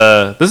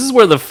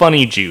where the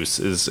funny juice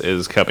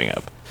is coming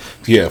up.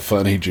 Yeah,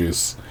 funny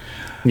juice.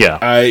 Yeah.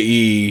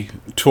 I.e.,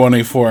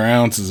 24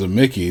 ounces of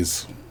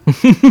Mickey's.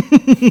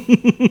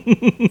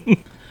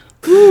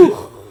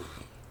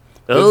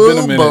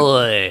 Oh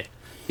boy.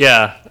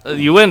 Yeah.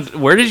 You went.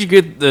 Where did you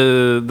get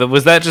the?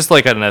 Was that just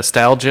like a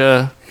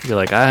nostalgia? You're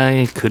like,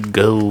 I could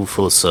go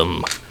for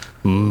some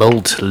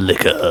malt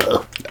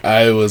liquor.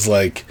 I was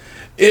like,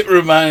 it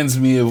reminds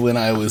me of when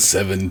I was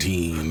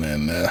 17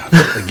 and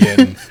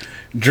again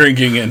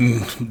drinking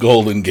in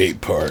Golden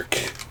Gate Park.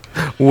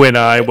 When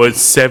I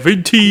was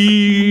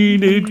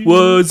 17, it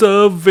was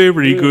a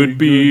very good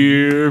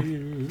beer.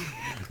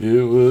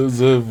 It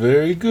was a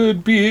very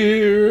good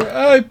beer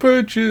I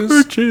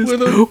purchased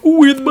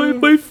with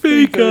my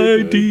fake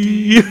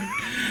ID.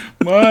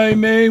 My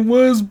name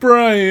was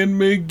Brian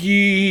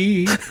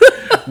McGee.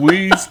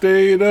 We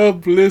stayed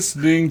up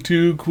listening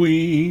to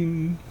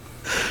Queen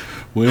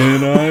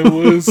when I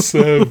was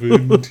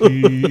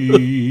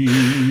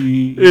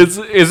 17.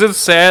 Is it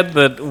sad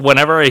that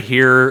whenever I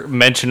hear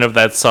mention of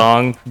that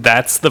song,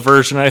 that's the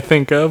version I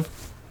think of?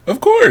 Of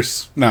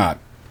course not.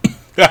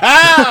 Whoa!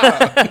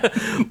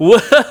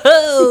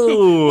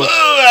 Whoa,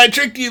 I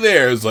tricked you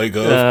there. It's like,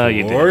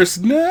 of course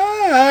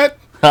not.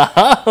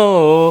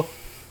 Oh.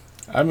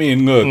 I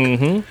mean, look,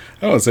 I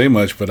don't say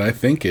much, but I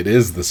think it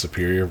is the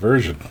superior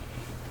version.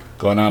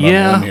 Going out on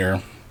one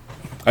here.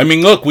 I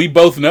mean, look, we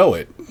both know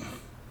it.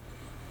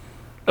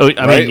 Oh,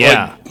 I mean,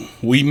 yeah. Like,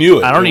 we knew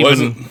it. I don't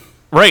even...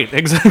 Right,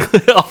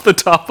 exactly, off the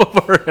top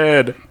of our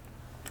head.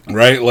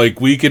 Right,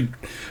 like, we could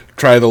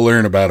try to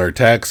learn about our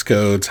tax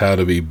codes, how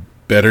to be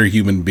better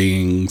human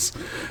beings,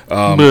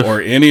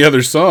 or any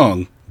other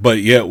song, but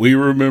yet we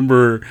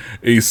remember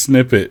a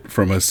snippet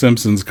from a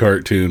Simpsons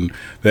cartoon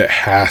that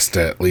has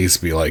to at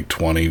least be like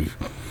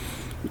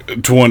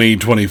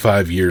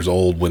 25 years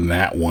old when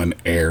that one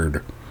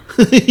aired.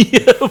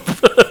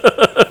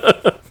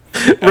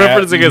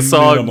 Referencing a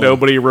song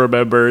nobody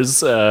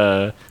remembers.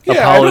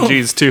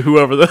 Apologies to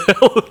whoever the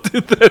hell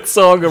did that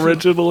song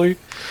originally.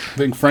 I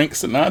think Frank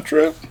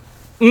Sinatra?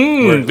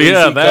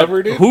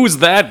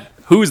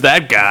 Who's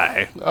that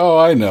guy? Oh,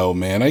 I know,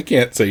 man. I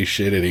can't say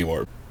shit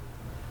anymore.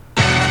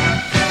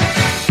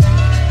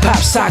 Pop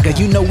Saga,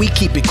 you know we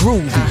keep it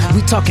groovy.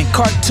 We talking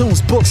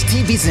cartoons, books,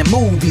 TVs, and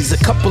movies. A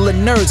couple of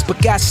nerds,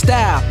 but got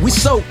style. We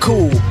so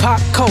cool. Pop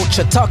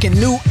culture, talking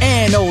new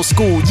and old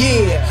school.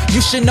 Yeah,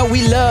 you should know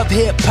we love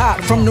hip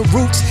hop. From the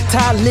roots,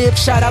 Ty Live,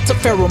 shout out to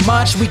Pharoah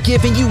Monch. We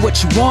giving you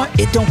what you want.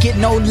 It don't get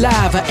no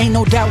lava. Ain't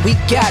no doubt we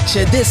got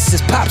you. This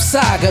is Pop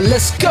Saga.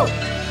 Let's go.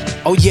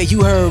 Oh yeah,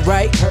 you heard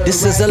right.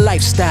 This is a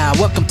lifestyle.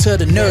 Welcome to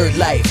the nerd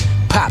life.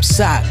 Pop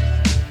Saga.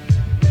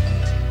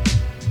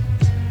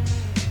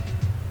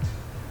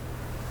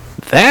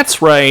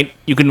 That's right,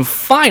 you can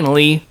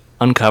finally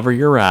uncover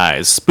your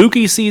eyes.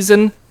 Spooky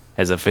season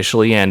has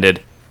officially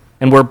ended,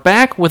 and we're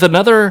back with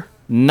another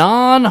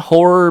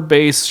non-horror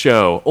based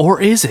show.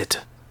 Or is it?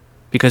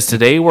 Because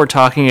today we're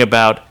talking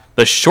about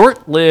the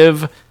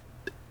short-lived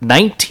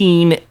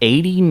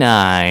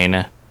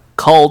 1989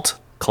 cult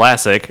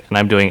classic, and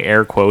I'm doing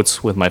air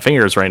quotes with my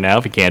fingers right now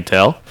if you can't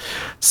tell,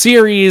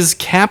 series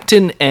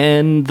Captain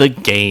N the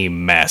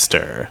Game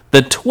Master.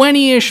 The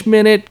 20-ish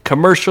minute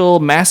commercial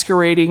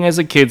masquerading as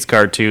a kid's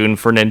cartoon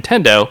for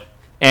Nintendo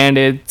and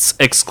its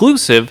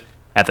exclusive,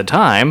 at the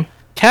time,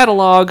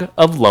 catalog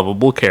of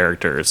lovable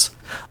characters.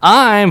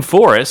 I'm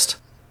Forrest,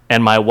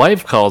 and my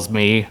wife calls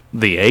me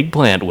the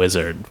Eggplant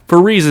Wizard,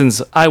 for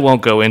reasons I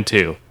won't go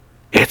into.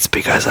 It's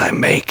because I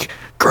make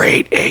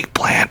great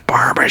eggplant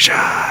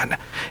parmesan.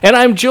 And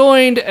I'm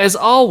joined, as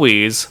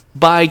always,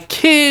 by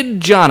Kid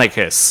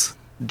Jonicus.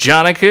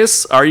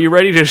 Jonicus, are you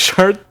ready to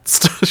start?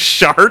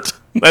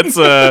 That's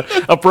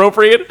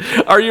appropriate.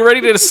 Are you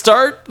ready to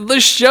start the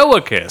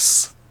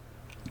show-a-kiss?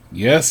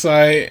 Yes,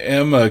 I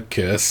am a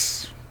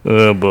kiss.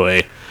 Oh,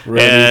 boy.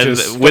 Ready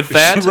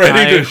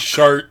to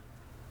shart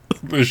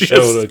the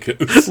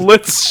show-a-kiss.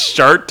 Let's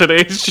start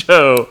today's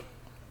show.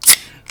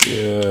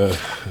 Yeah.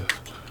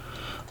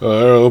 I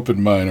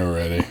opened mine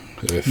already.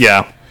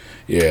 Yeah.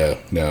 Yeah.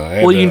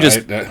 No. You can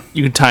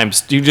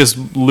just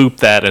loop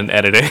that in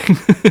editing.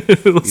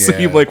 It'll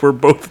seem like we're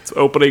both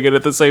opening it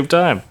at the same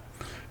time.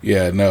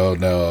 Yeah. No.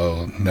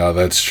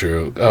 That's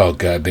true. Oh,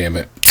 God damn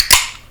it.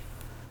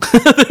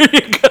 There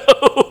you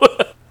go.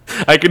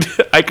 I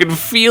can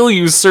feel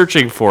you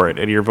searching for it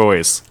in your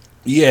voice.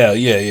 Yeah.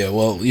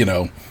 Well, you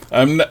know,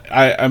 I'm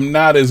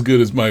not as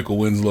good as Michael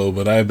Winslow,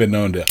 but I've been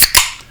known to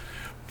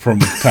from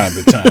time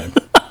to time.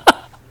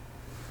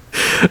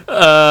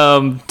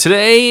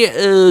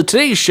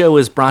 Today's show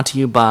is brought to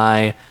you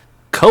by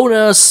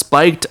Kona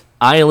Spiked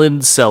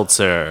Island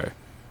Seltzer.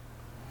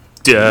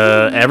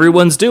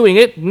 Everyone's doing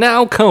it,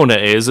 now Kona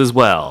is as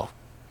well.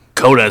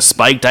 Kona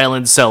Spiked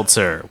Island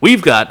Seltzer.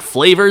 We've got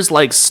flavors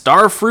like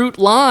Starfruit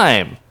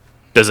Lime.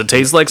 Does it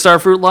taste like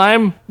Starfruit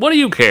Lime? What do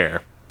you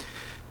care?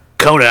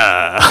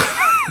 Kona.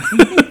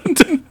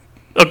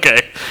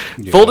 Okay.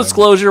 Yeah. Full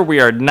disclosure, we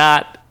are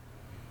not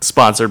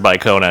sponsored by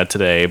Kona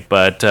today,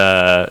 but,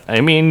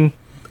 I mean,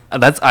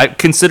 I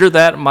consider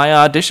that my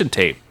audition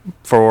tape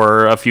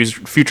for a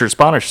future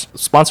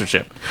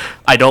sponsorship.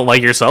 I don't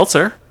like your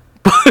seltzer,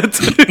 but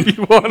if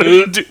you want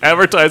to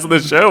advertise on the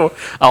show,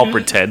 I'll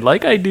pretend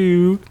like I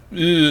do.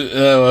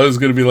 I was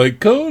gonna be like,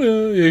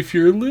 Coda, if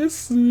you're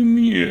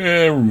listening,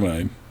 never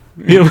mind.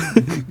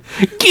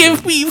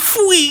 Give me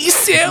free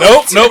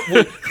seltzer.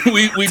 Nope.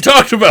 We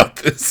talked about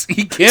this.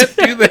 He can't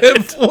do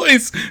that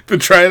voice to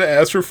try to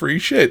ask for free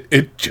shit.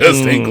 It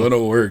just ain't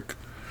gonna work.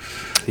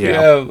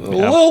 Yeah, a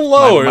little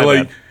lower. My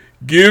like, bad.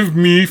 give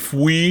me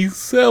free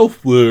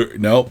seltzer.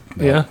 Nope.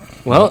 Yeah.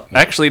 Well,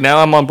 actually, now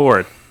I'm on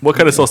board. What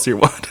kind of seltzer you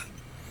want?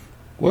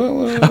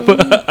 Well,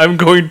 I'm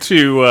going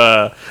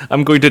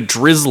to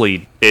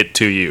drizzly it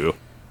to you.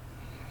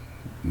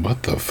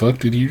 what the fuck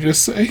did you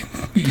just say?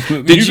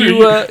 Did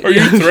you? Are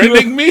you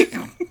threatening me?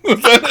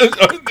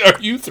 Are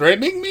you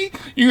threatening me?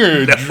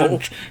 You're No.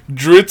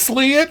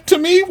 drizzly it to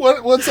me?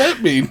 What's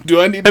that mean?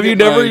 Do I need? Have you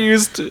never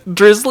used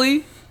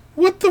drizzly?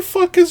 What the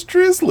fuck is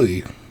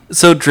drizzly?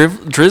 So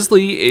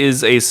Drizzly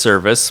is a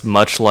service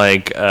much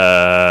like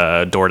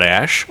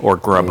DoorDash or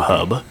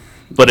Grubhub,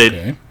 but it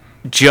Okay.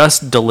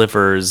 just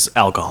delivers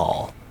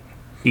alcohol.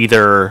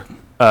 Either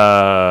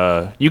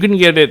you can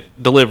get it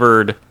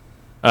delivered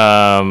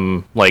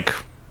 2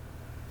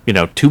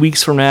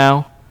 weeks from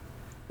now,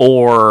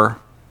 or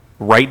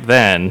right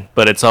then,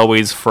 but it's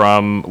always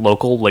from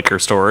local liquor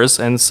stores,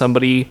 and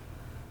somebody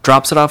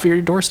drops it off at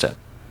your doorstep.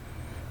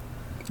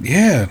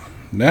 Yeah.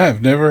 No,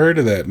 I've never heard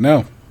of that.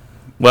 No.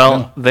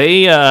 Well,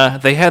 they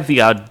had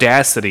the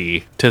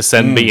audacity to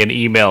send me an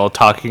email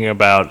talking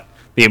about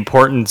the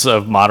importance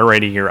of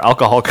moderating your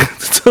alcohol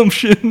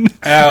consumption.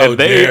 How And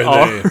they dare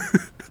are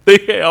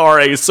they are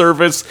a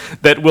service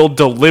that will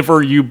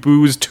deliver you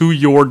booze to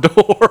your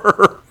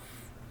door.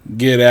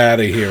 Get out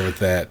of here with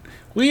that.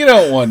 We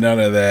don't want none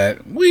of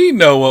that. We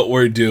know what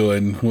we're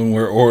doing when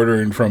we're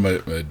ordering from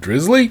a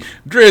Drizzly.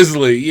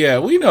 Drizzly, yeah,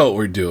 we know what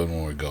we're doing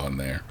when we're going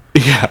there.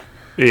 Yeah.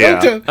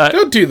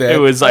 Don't do that. It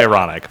was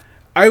ironic.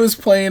 I was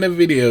playing a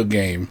video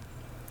game,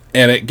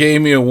 and it gave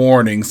me a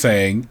warning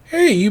saying,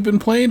 hey, you've been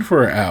playing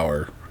for an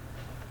hour.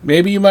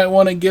 Maybe you might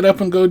want to get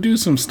up and go do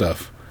some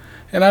stuff.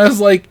 And I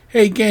was like,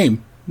 hey,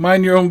 game,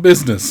 mind your own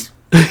business.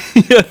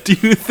 Yeah, do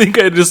you think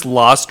I just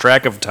lost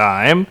track of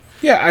time?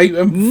 Yeah, I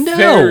am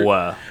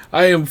No.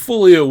 I am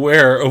fully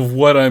aware of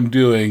what I'm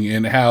doing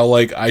and how,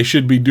 like, I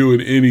should be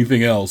doing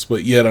anything else,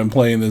 but yet I'm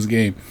playing this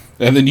game.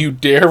 And then you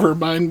dare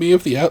remind me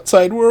of the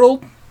outside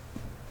world?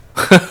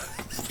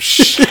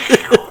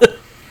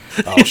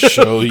 I'll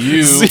show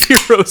you.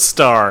 0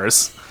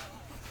 stars.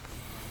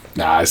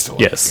 Nah, I still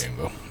like Yes. the game,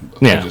 though.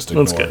 Yeah, I just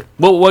that's ignore good.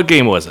 Well, what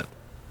game was it?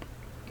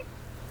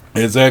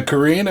 it. It's that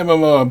Korean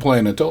MMO I'm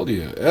playing, I told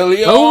you.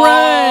 Elion!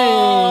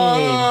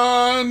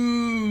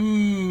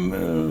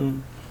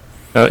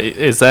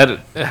 Is that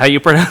how you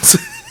pronounce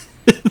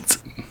it?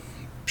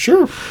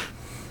 Sure.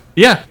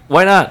 Yeah,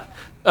 why not?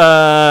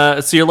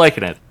 So you're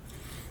liking it?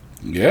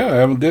 Yeah, I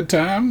have a good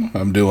time.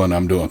 I'm doing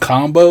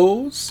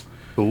combos.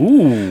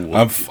 Ooh.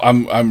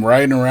 I'm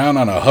riding around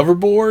on a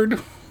hoverboard,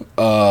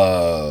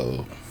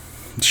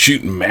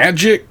 shooting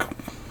magic.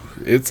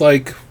 It's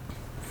like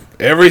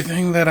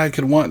everything that I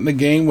could want in the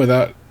game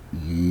without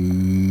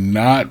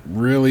not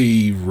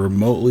really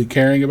remotely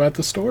caring about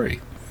the story.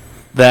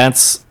 That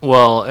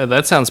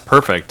sounds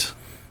perfect.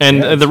 And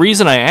Yeah. the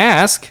reason I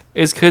ask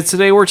is because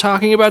today we're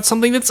talking about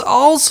something that's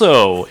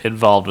also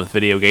involved with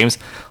video games,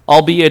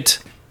 albeit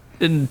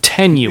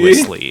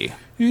tenuously.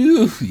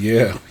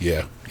 Yeah.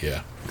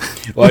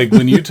 Like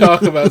when you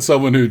talk about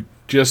someone who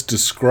just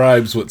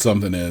describes what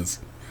something is,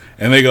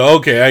 and they go,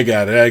 okay, I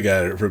got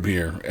it from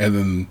here. And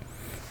then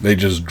they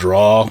just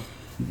draw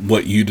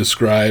what you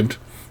described,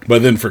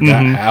 but then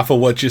forgot half of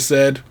what you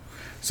said.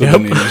 So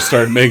then you just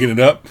start making it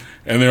up.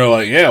 And they're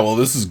like, yeah, well,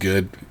 this is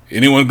good.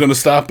 Anyone going to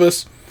stop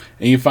us?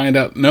 And you find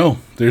out, no,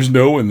 there's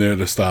no one there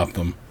to stop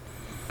them.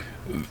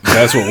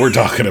 That's what we're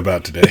talking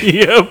about today.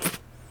 Yep.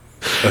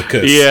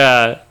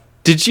 Yeah.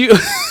 Did you...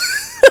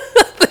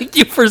 Thank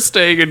you for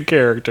staying in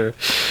character.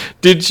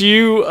 Did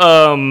you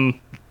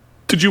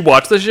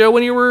watch the show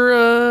when you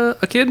were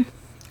a kid?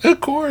 Of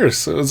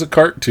course. It was a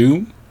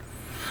cartoon.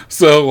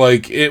 So,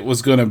 like, it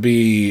was going to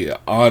be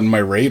on my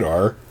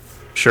radar.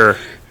 Sure.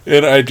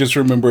 And I just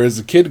remember as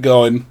a kid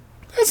going,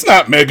 that's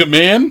not Mega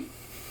Man.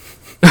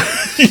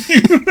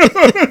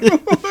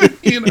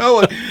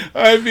 Like,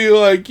 I'd be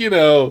like,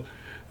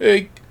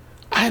 like,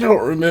 I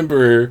don't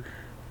remember,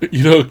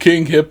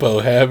 King Hippo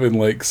having,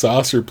 like,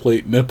 saucer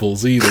plate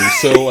nipples either.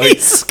 So, like,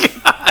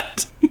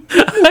 Scott,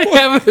 I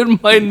have it in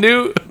my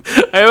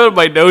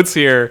notes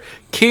here.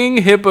 King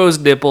Hippo's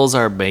nipples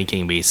are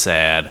making me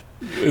sad.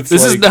 it's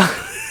This like, is not.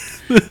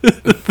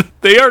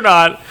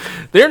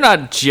 They're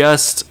not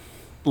just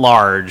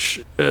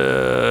large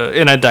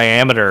in a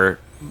diameter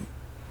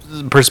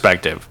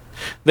perspective.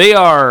 They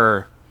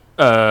are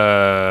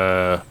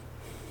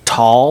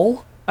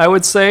tall, I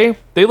would say.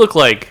 They look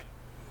like,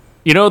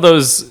 do you know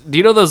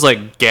those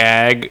like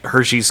gag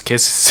Hershey's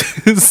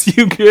Kisses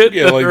you get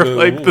Yeah, that like are the-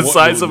 like the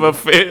size of a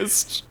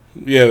fist?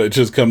 yeah, it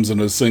just comes in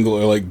a single,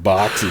 like,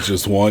 box. It's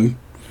just one.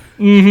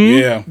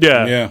 Yeah,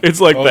 Yeah, it's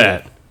like Oh,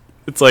 that.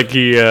 It's like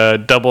he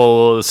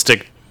double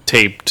stick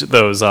taped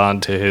those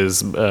onto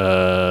his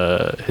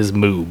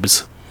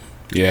moobs.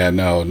 Yeah,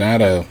 no,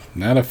 not a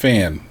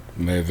fan.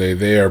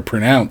 They are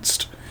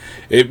pronounced.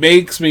 It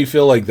makes me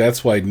feel like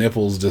that's why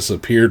nipples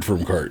disappeared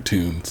from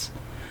cartoons.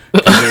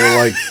 'Cause they were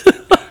like,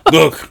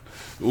 look,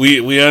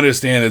 we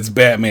understand it's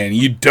Batman.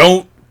 You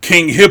don't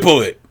King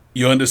Hippo it.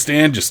 You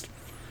understand? Just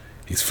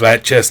he's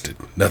flat chested,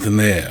 nothing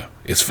there.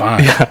 It's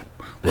fine. Yeah.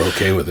 We're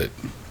okay with it.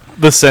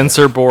 The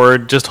censor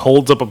board just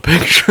holds up a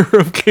picture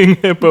of King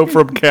Hippo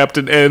from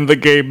Captain N, the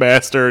Game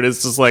Master, and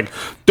it's just like,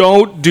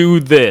 don't do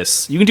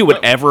this. You can do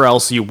whatever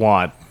else you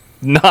want,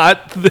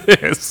 not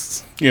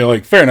this. You know,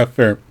 like fair enough.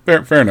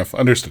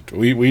 Understood.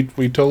 We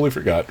totally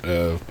forgot.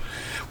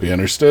 We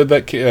understood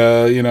that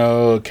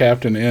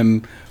Captain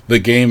N, the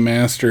Game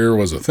Master,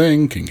 was a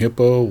thing. King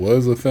Hippo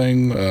was a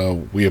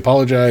thing. We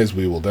apologize.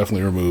 We will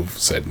definitely remove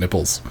said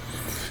nipples.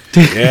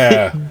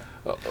 Yeah.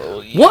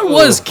 What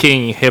was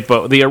King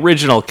Hippo, the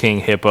original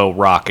King Hippo,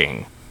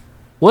 rocking?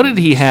 What did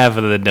he have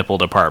in the nipple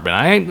department?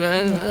 I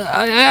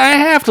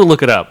have to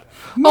look it up.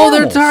 Oh,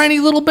 they're Normals. tiny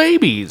little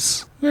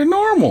babies. They're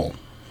normal.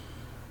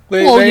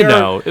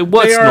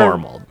 What's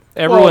normal?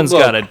 Everyone's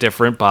look. got a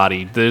different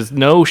body. There's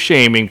no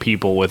shaming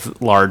people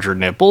with larger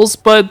nipples,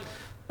 but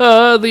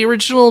the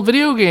original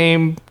video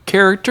game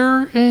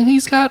character,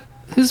 he's got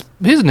his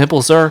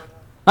nipples are,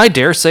 I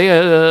dare say,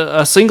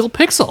 a single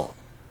pixel.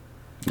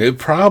 It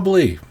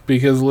probably,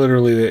 because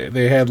literally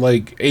they had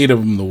like 8 of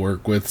them to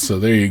work with, so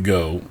there you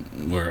go.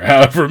 Or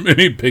however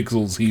many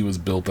pixels he was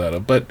built out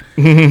of. But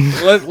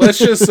let's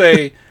just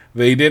say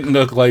they didn't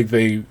look like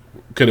they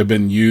could have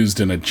been used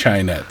in a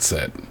Chinet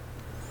set.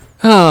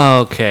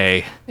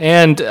 Okay,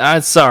 and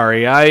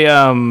sorry,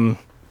 I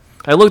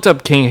looked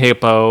up King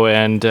Hippo,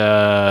 and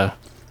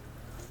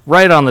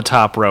right on the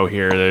top row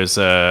here, there's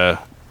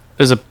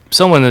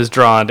someone has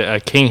drawn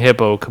a King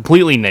Hippo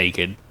completely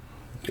naked.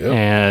 Yep.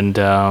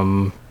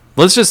 And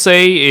let's just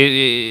say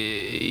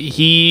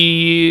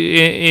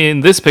in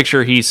this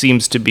picture he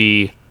seems to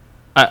be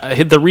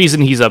the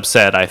reason he's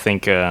upset, I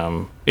think,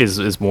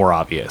 is more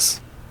obvious.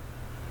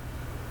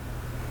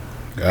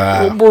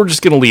 We're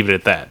just gonna leave it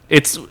at that.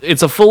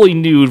 It's a fully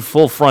nude,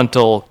 full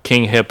frontal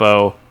King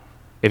Hippo.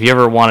 If you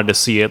ever wanted to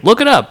see it,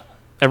 look it up.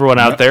 Everyone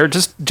out there,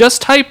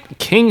 just type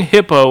King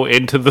Hippo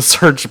into the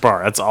search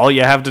bar. That's all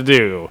you have to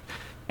do,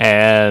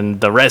 and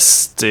the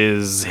rest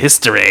is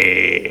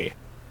history.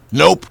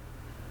 Nope.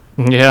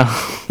 Yeah.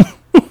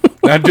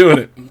 Not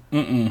doing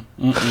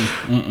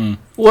it.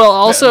 Well,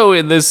 also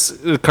in this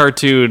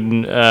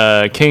cartoon,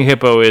 King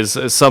Hippo is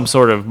some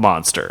sort of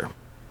monster.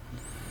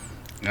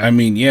 I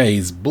mean, yeah,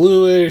 he's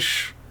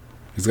bluish.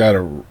 He's got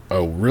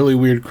a really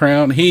weird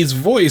crown. He's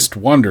voiced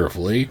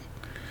wonderfully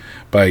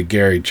by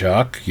Gary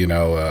Chalk,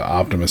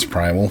 Optimus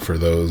Primal, for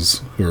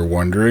those who are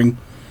wondering.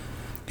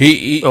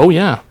 Oh,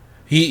 yeah.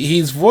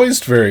 He's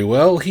voiced very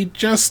well. He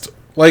just,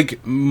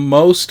 like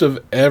most of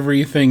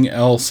everything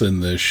else in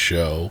this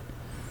show,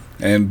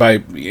 and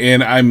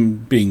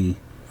I'm being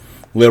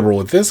liberal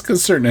with this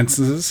because certain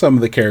instances, some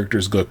of the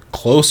characters look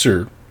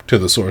closer to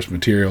the source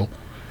material.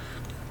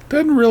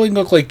 Doesn't really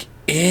look like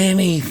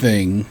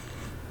anything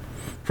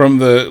from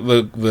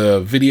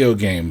the video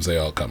games they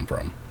all come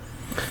from.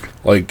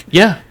 Like,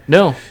 yeah,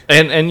 no,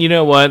 and you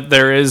know what?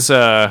 There's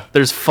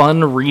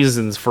fun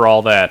reasons for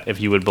all that, if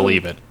you would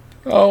believe it.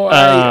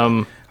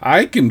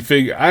 I can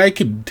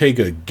take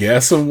a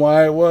guess on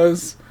why it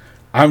was.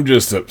 I'm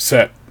just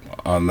upset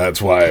on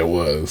that's why it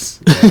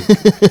was.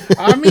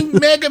 I mean,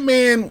 Mega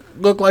Man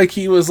looked like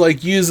he was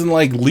like using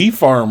like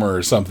leaf armor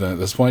or something at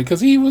this point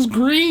because he was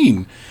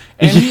green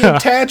and he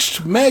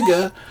attached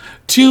Mega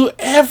to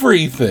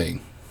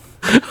everything.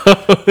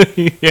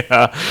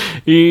 Yeah,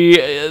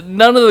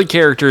 none of the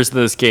characters in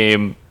this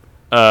game,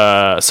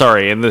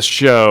 in this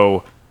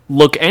show,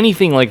 look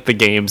anything like the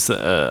games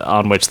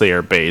on which they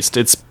are based.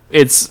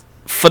 It's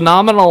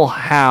phenomenal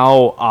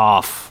how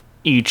off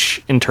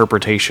each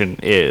interpretation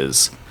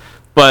is.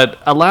 But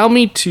allow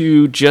me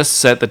to just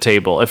set the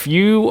table. If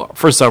you,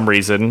 for some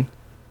reason,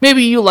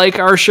 maybe you like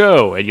our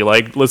show and you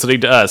like listening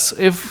to us,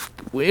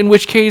 in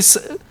which case,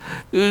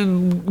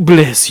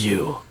 bless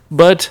you.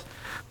 But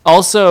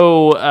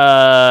also,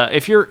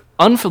 if you're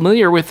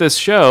unfamiliar with this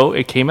show,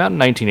 it came out in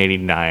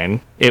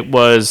 1989. It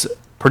was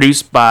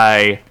produced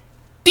by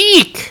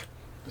DiC.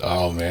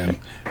 Oh, man.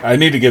 I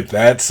need to get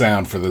that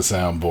sound for the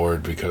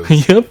soundboard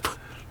because Yep.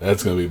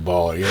 that's going to be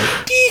baller.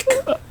 Yeah.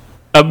 DiC.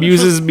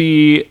 Amuses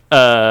me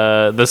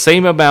the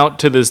same amount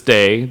to this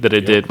day that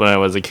it did when I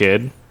was a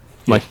kid. I'm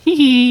like,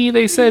 hee,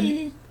 they said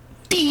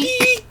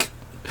DiC.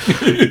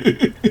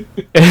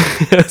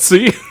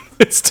 See?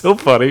 It's still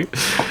funny.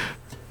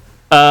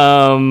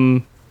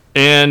 And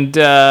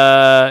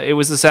it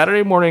was a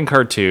Saturday morning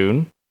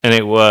cartoon, and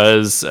it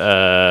was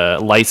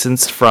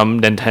licensed from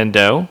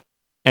Nintendo,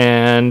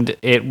 and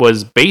it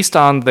was based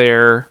on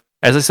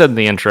as I said in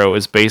the intro, it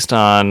was based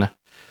on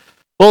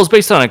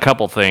a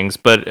couple things,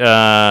 but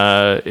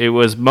it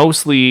was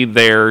mostly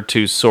there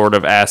to sort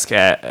of act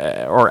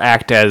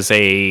as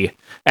a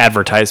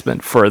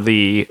advertisement for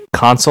the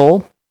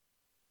console.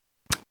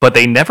 But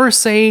they never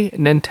say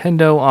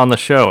Nintendo on the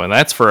show, and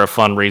that's for a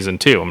fun reason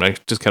too. I'm going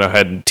to just go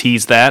ahead and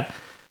tease that.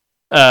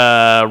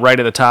 Right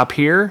at the top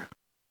here,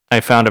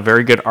 I found a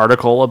very good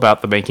article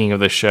about the making of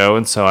the show,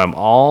 and so I'm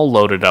all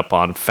loaded up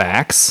on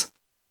facts.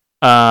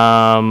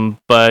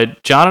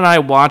 But John and I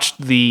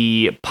watched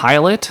the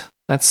pilot.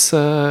 That's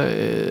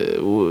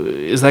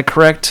is that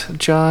correct,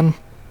 John?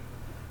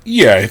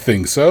 Yeah, I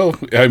think so.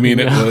 I mean,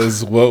 it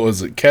was, what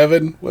was it?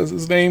 Kevin was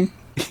his name?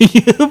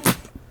 Yep.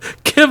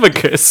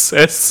 Kivicus,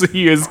 as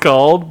he is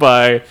called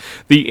by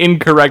the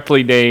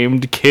incorrectly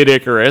named Kid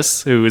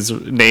Icarus, whose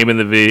name in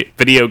the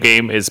video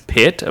game is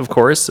Pit, of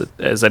course,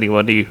 as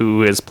anybody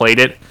who has played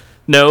it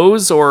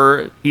knows,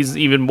 or he's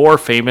even more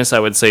famous, I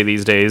would say,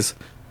 these days,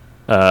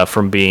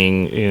 from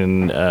being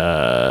in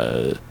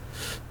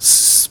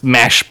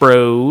Smash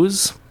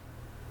Bros.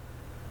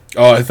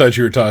 Oh, I thought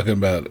you were talking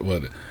about,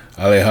 what,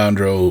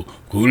 Alejandro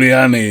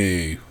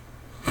Giuliani.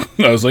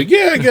 I was like,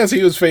 yeah, I guess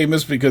he was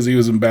famous because he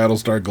was in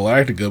Battlestar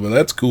Galactica, but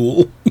that's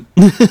cool.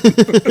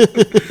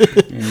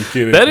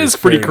 That is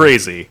pretty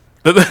crazy.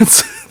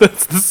 That's the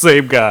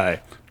same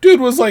guy. Dude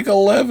was like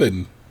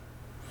 11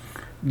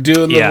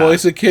 doing the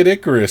voice of Kid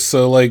Icarus,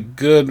 so like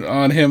good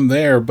on him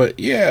there. But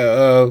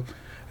yeah,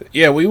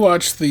 we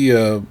watched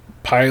the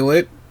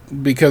pilot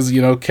because,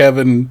 you know,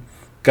 Kevin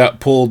got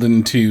pulled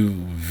into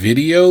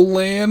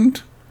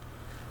Videoland.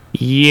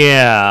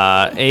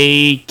 Yeah,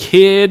 a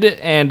kid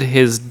and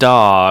his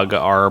dog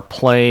are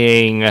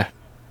playing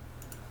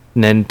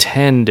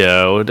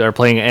Nintendo. They're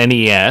playing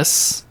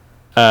NES,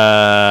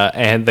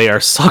 and they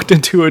are sucked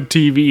into a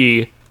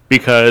TV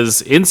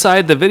because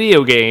inside the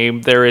video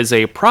game there is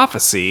a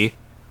prophecy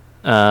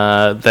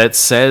that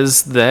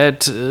says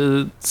that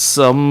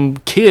some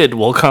kid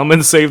will come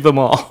and save them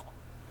all.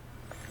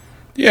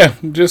 Yeah,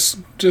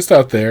 just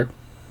out there,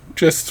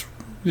 just.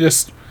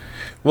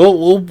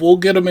 We'll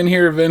get him in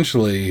here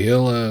eventually.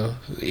 He'll.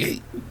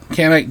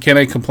 Can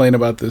I complain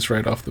about this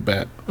right off the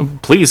bat?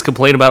 Please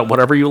complain about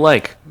whatever you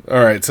like.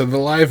 All right. So the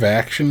live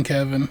action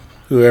Kevin,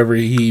 whoever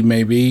he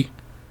may be,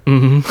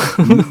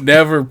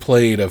 never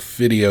played a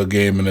video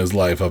game in his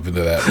life up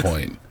until that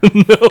point.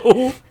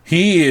 No,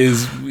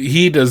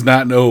 he does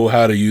not know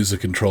how to use a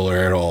controller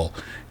at all,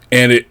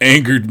 and it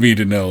angered me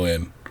to no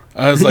end.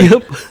 I was like,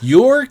 Yep.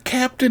 You're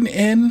Captain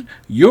N.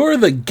 You're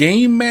the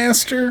game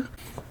master.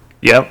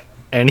 Yep.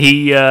 And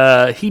he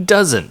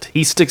doesn't.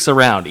 He sticks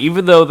around,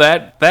 even though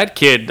that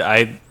kid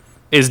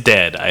is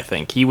dead. I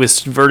think he was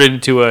converted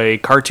into a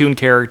cartoon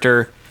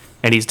character,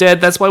 and he's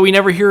dead. That's why we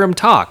never hear him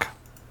talk.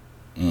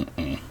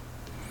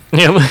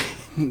 Yeah,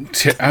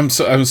 I'm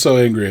so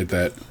angry at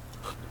that.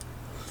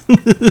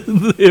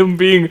 him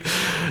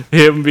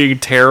being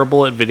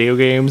terrible at video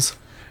games.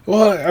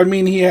 Well, I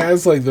mean, he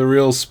has like the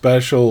real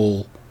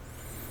special,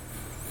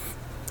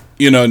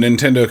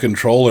 Nintendo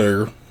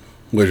controller.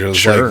 Which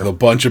was like the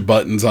bunch of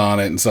buttons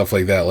on it and stuff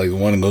like that. Like the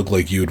one that looked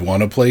like you'd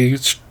want to play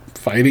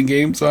fighting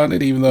games on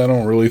it, even though I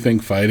don't really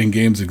think fighting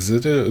games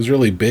existed. It was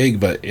really big,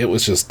 but it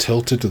was just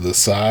tilted to the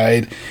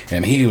side,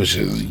 and he was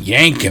just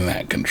yanking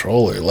that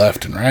controller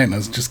left and right. And I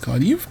was just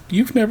going,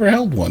 "You've never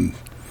held one,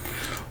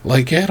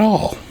 like at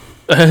all."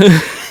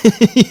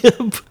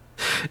 Yep.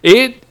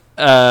 It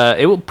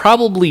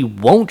probably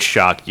won't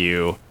shock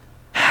you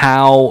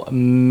how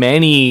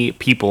many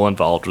people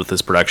involved with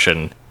this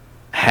production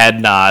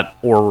had not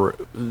or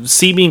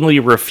seemingly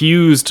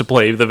refused to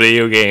play the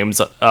video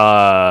games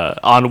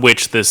on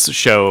which this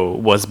show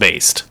was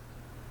based.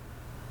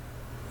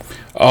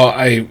 Oh,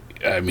 I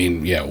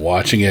mean, yeah,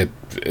 watching it,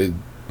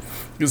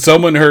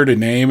 someone heard a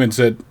name and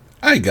said,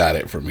 "I got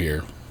it from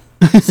here."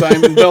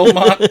 Simon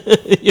Belmont?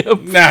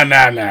 Yep.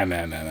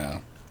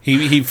 No.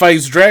 He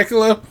fights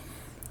Dracula.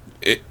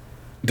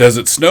 Does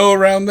it snow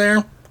around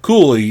there?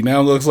 Cool, he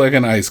now looks like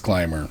an ice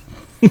climber.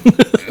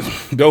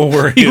 Don't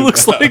worry. He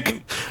looks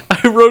like...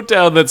 I wrote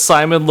down that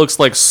Simon looks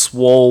like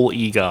Swole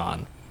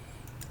Egon.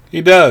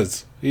 He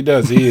does. He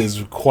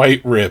is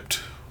quite ripped.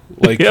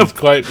 Like, Yep. He's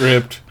quite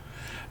ripped.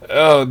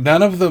 Oh,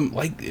 none of them...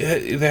 Like,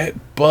 that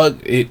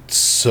bug... It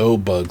so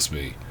bugs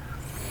me.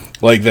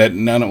 Like,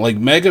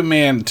 Mega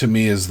Man, to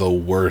me, is the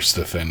worst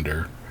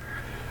offender.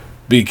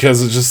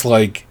 Because it's just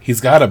like...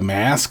 He's got a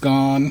mask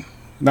on.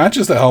 Not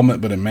just a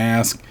helmet, but a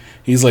mask.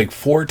 He's like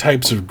 4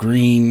 types of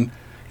green...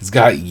 He's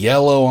got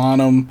yellow on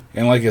him,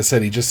 and like I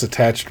said, he just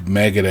attached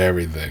Mega to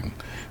everything.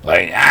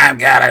 Like, I've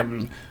got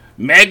a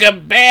mega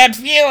bad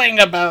feeling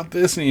about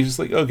this, and he's just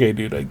like, okay,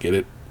 dude, I get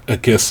it. A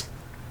kiss.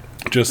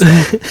 Just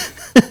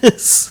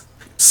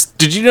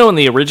Did you know in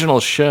the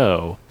original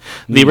show,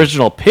 the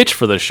original pitch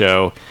for the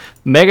show,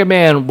 Mega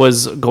Man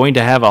was going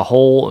to have a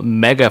whole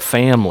Mega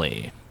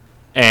family,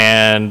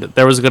 and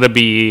there was going to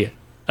be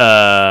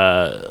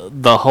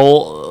the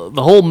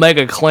whole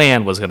Mega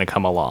clan was going to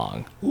come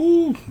along.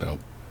 Ooh, no.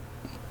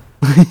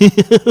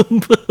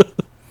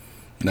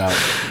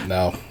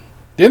 No.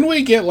 Didn't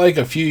we get like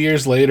a few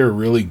years later a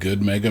really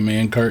good Mega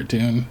Man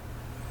cartoon?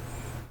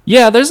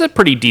 Yeah, there's a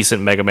pretty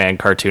decent Mega Man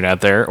cartoon out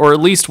there, or at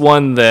least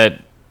one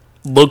that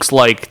looks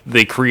like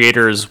the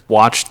creators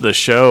watched the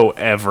show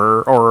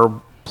ever,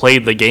 or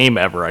played the game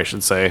ever, I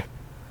should say.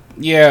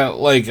 Yeah,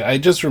 like, I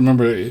just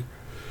remember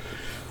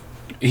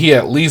he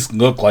at least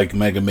looked like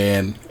Mega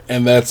Man,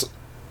 and that's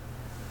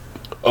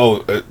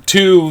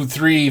 2,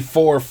 3,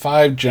 4,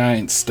 5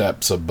 giant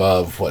steps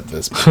above what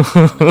this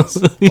Mega Man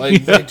is.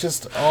 Like, they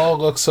just all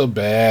look so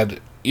bad.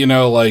 You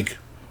know, like,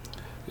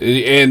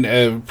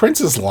 and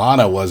Princess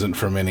Lana wasn't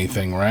from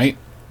anything, right?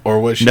 Or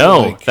was she?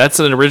 No, like, that's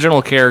an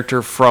original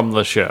character from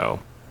the show.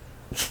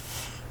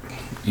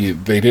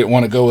 they didn't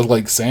want to go with,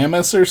 like,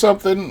 Samus or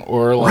something?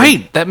 Or like,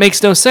 Right, that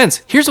makes no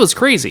sense. Here's what's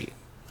crazy.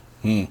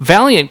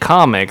 Valiant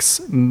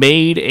Comics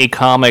made a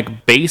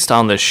comic based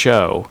on the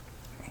show,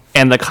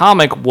 and the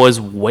comic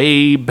was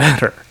way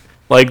better.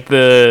 Like,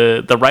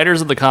 the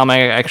writers of the comic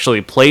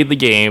actually played the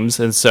games,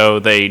 and so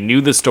they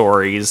knew the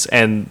stories,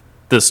 and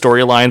the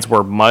storylines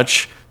were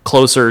much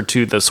closer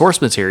to the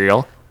source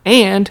material,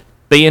 and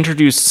they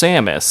introduced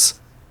Samus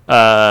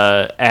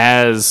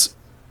as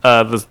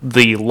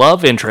the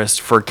love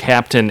interest for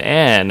Captain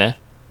N,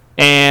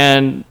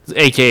 and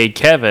aka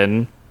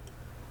Kevin.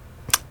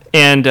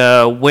 And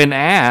when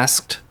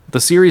asked, the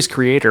series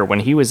creator,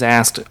 when he was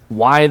asked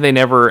why they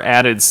never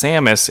added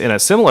Samus in a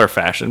similar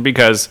fashion,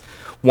 because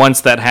once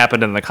that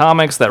happened in the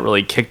comics, that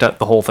really kicked up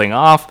the whole thing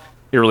off.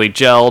 It really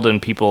gelled,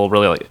 and people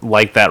really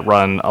liked that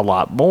run a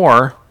lot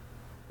more.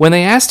 When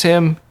they asked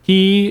him,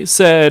 he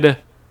said,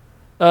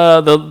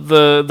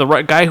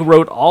 the guy who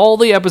wrote all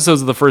the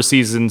episodes of the first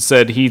season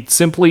said he'd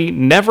simply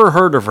never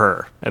heard of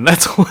her, and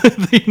that's why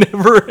they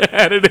never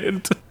added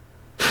it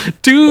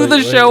to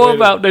the show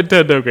about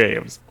Nintendo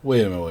games.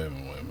 Wait a minute.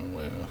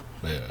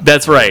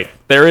 That's right.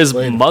 There is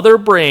Mother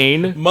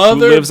Brain.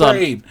 Mother who lives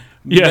Brain.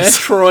 Yes.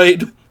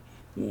 Metroid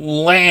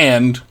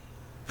Land.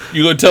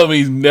 You gonna tell me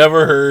he's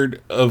never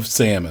heard of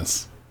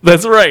Samus?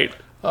 That's right.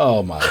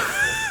 Oh my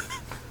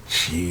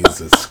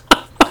Jesus.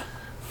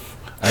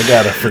 I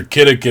gotta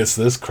Forkiticus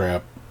this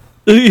crap.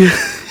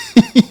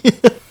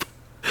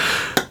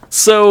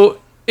 So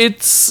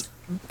it's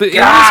in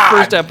this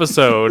first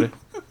episode,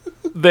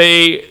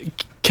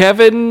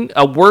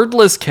 a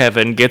wordless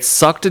Kevin gets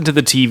sucked into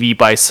the TV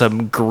by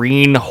some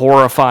green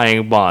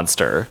horrifying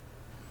monster.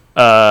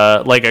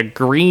 Like a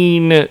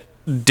green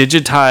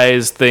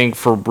digitized thing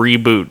for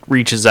Reboot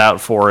reaches out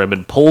for him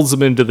and pulls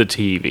him into the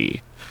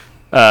TV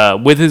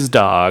with his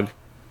dog.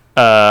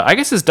 I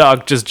guess his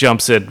dog just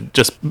jumps in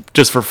just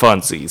for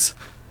funsies.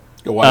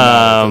 Why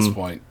not at this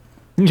point?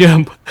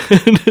 Yep.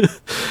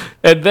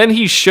 And then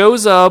he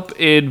shows up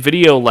in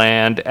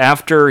Videoland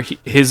after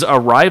his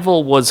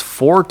arrival was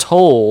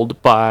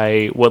foretold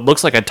by what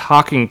looks like a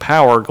talking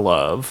Power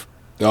Glove.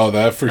 Oh,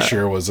 that for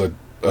sure was a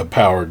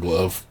Power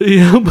Glove.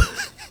 Yep.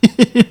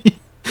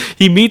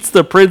 He meets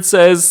the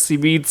princess. He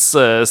meets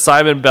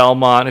Simon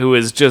Belmont, who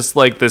is just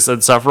like this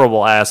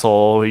insufferable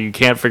asshole. You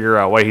can't figure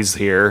out why he's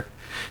here.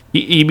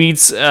 He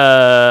meets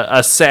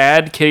a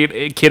sad Kid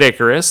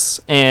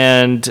Icarus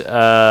and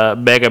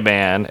Mega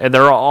Man, and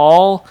they're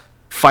all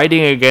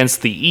fighting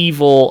against the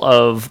evil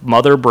of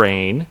Mother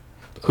Brain,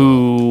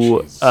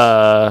 who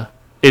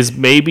is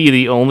maybe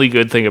the only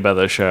good thing about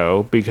the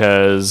show,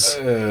 because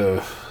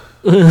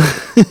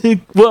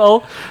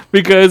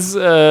because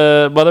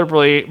Mother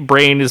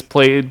Brain is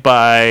played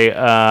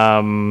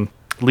by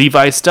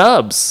Levi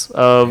Stubbs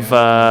of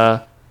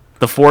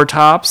the Four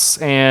Tops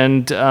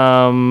and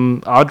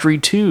Audrey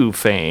 2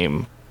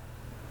 fame.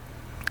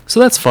 So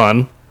that's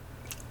fun.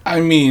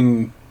 I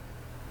mean,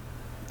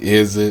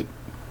 is it?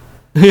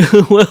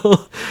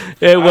 well,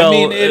 I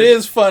mean, it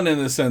is fun in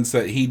the sense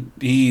that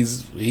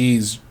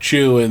he's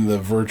chewing the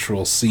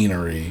virtual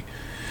scenery.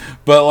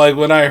 But like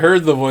when I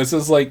heard the voice,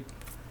 it's like,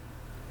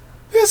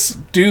 this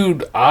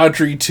dude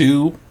Audrey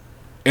 2,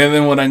 and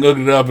then when I looked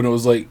it up and it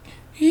was like,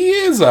 he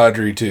is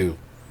Audrey 2.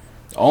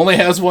 Only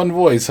has one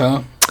voice,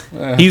 huh?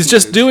 He's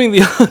just doing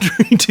the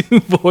Audrey 2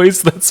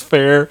 voice. That's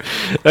fair.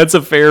 That's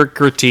a fair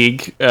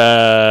critique.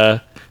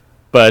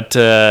 But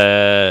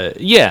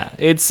yeah,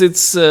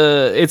 it's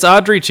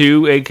Audrey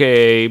 2,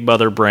 aka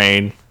Mother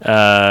Brain,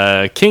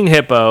 King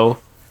Hippo,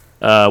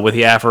 with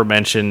the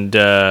aforementioned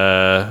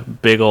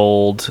big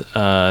old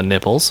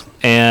nipples,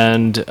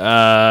 and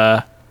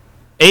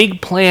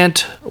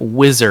Eggplant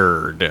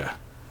Wizard.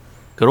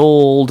 Good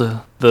old,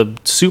 the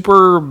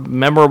super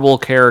memorable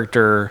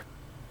character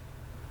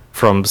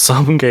from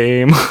some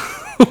game.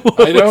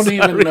 I don't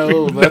even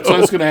know. That's what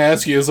I was going to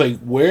ask you. Is like,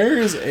 where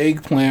is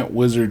Eggplant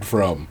Wizard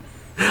from?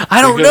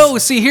 I don't know.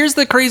 See, here's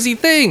the crazy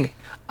thing.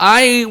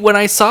 When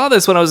I saw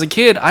this when I was a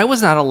kid, I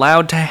was not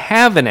allowed to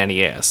have an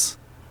NES.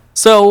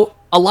 So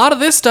a lot of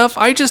this stuff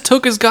I just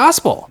took as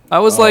gospel. I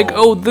was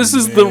this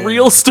is the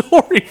real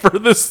story for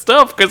this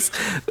stuff,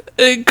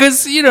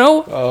 because you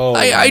know,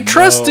 I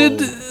trusted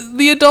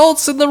the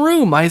adults in the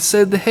room. I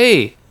said,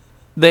 hey,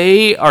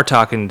 they are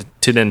talking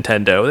to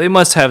Nintendo. They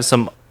must have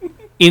some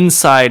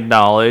inside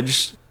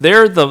knowledge.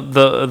 They're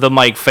the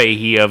Mike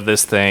Fahey of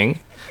this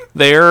thing.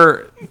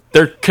 They're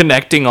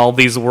connecting all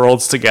these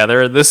worlds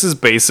together. This is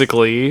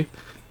basically,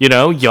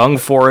 Young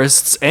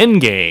Forest's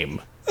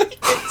Endgame.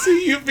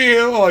 See you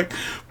being like,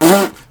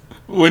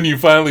 when you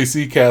finally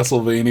see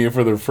Castlevania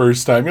for the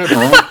first time, you're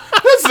like,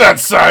 that's not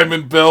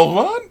Simon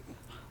Belmont.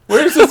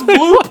 Where's his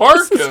blue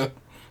parka?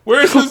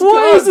 Where's his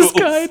Why is this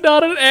goggles? guy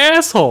not an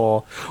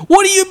asshole?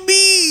 What do you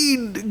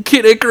mean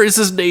Kid Icarus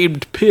is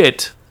named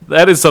Pit?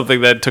 That is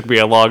something that took me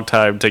a long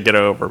time to get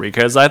over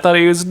because I thought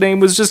his name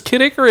was just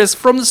Kid Icarus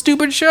from the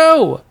stupid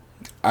show.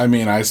 I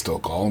mean, I still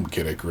call him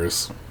Kid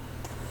Icarus.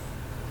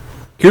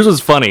 Here's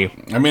what's funny.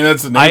 I mean,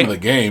 that's the name of the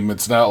game.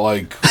 It's not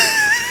like...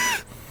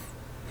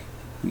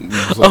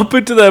 Up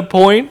until that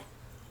point,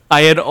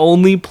 I had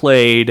only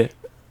played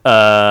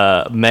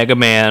Mega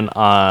Man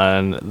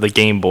on the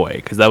Game Boy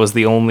because that was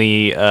the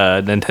only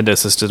Nintendo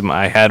system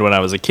I had when I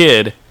was a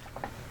kid.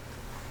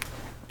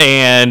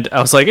 And I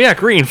was like, yeah,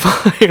 green,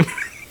 fine.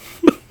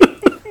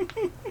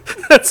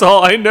 That's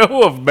all I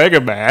know of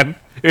Mega Man.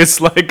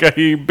 It's like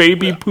a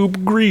baby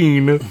poop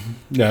green.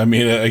 Yeah, I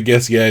mean, I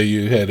guess, yeah,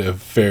 you had a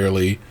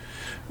fairly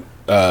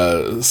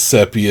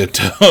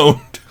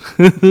sepia-toned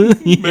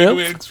Mega Man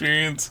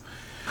experience.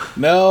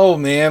 No,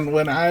 man,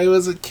 when I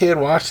was a kid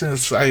watching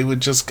this, I would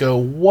just go,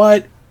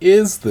 what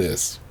is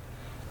this?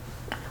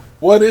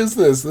 What is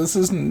this?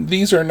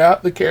 These are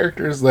not the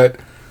characters that,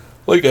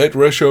 like, I'd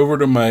rush over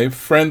to my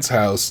friend's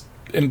house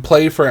and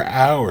play for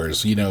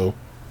hours, you know.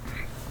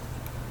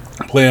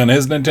 Play on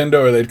his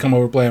Nintendo, or they'd come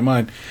over play on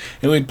mine,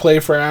 and we'd play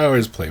for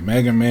hours. Play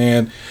Mega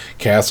Man,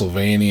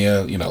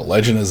 Castlevania, you know,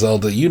 Legend of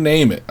Zelda, you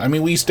name it. I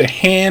mean, we used to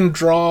hand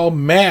draw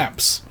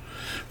maps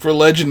for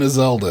Legend of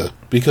Zelda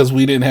because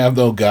we didn't have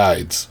no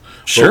guides.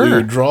 Sure. But we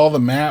would draw the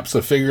maps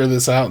to figure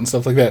this out and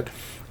stuff like that.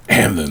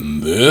 And then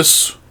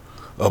this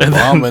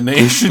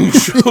abomination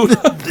showed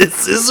up.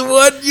 This is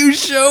what you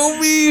show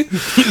me?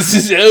 This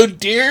is, how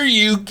dare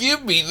you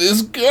give me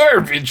this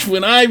garbage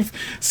when I've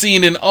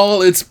seen in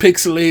all its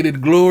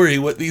pixelated glory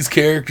what these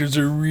characters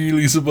are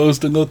really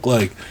supposed to look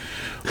like.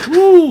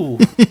 Woo!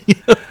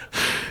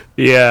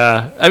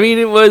 Yeah. I mean,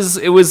 it was,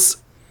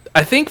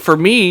 I think for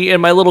me and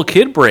my little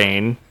kid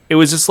brain, it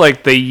was just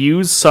like they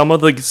used some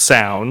of the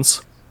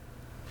sounds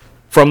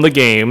from the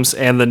games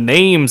and the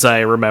names I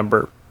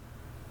remember.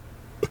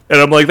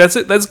 And I'm like, that's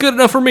it. That's good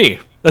enough for me.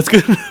 That's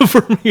good enough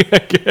for me, I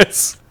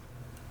guess.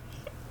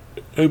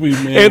 I mean,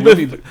 man,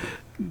 And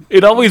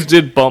it always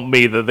did bump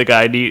me that the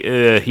guy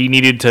he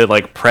needed to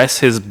like press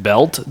his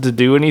belt to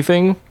do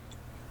anything.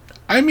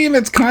 I mean,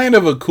 it's kind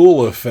of a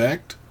cool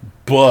effect,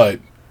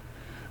 but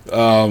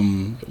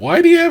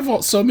why do you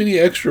have so many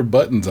extra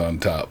buttons on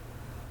top?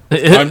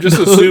 I'm just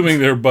assuming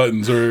they're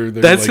buttons, or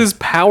they're That's like, his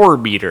power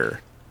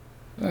meter.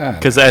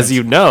 Because as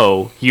you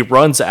know, he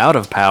runs out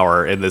of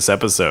power in this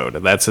episode,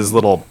 and that's his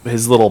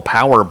little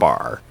power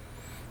bar.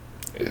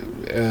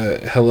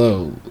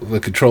 hello, the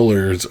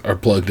controllers are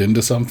plugged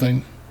into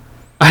something.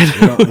 I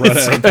They know, don't run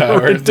it's out of kinda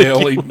power.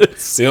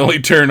 ridiculous. They only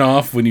turn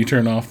off when you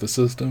turn off the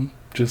system.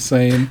 Just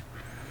saying.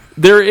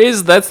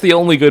 That's the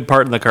only good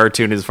part in the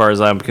cartoon, as far as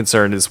I'm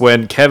concerned, is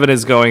when Kevin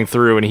is going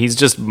through and he's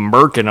just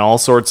murking all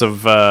sorts of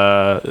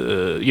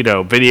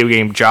video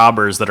game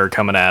jobbers that are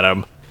coming at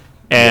him.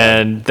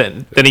 And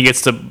then he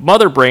gets to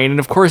Mother Brain, and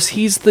of course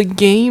he's the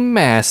game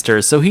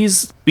master, so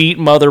he's beat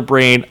Mother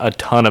Brain a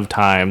ton of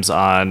times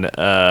on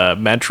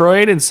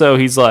Metroid, and so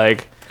he's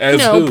like, As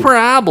no who?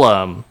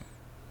 problem,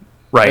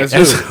 right?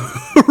 As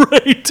who?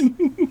 Right?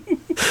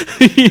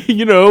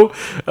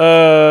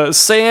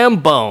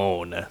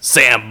 Sambone,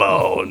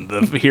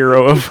 the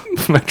hero of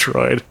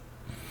Metroid.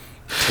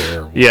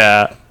 Terrible.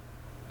 Yeah,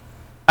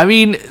 I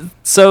mean,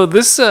 so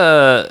this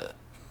Wait.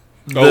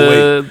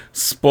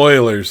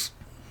 Spoilers.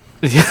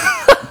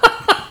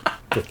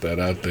 Put that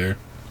out there.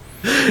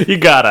 You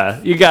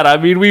gotta. I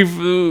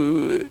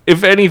mean,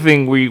 if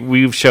anything,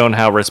 we've shown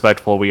how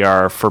respectful we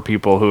are for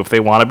people who, if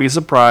they want to be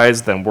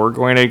surprised, then we're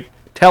going to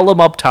tell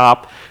them up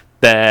top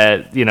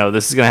that,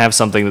 this is going to have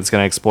something that's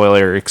going to spoil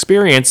their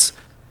experience.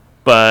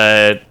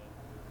 But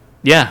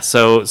yeah,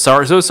 so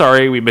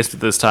sorry we missed it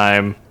this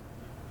time.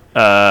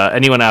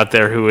 Anyone out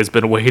there who has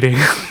been waiting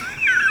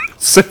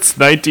since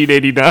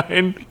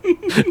 1989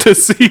 to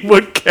see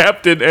what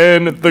Captain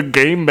N, the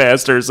Game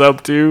Master's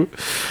up to.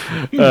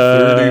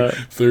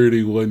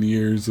 31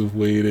 years of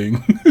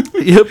waiting.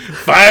 Yep.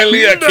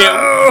 Finally, I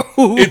can't.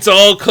 It's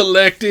all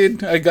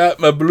collected. I got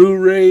my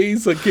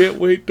Blu-rays. I can't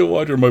wait to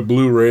watch. Or my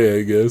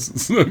Blu-ray, I guess.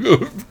 It's not going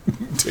to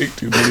take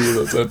too many of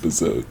those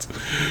episodes.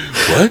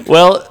 What?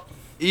 Well,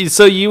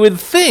 so you would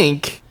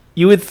think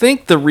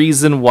the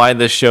reason why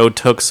the show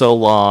took so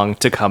long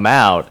to come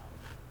out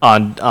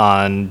on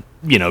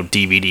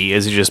DVD,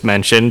 as you just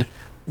mentioned,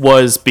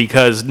 was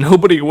because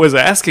nobody was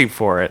asking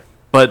for it.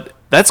 But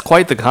that's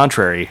quite the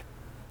contrary.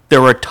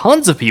 There were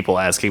tons of people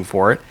asking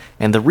for it,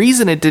 and the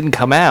reason it didn't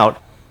come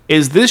out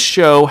is this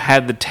show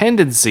had the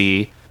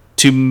tendency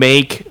to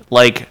make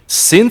like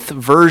synth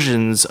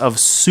versions of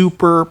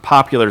super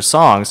popular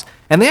songs,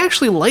 and they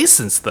actually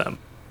licensed them.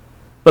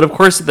 But of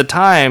course, at the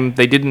time,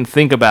 they didn't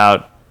think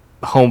about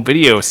home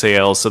video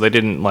sales, so they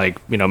didn't make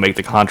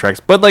the contracts.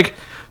 But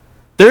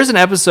there's an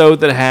episode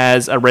that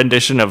has a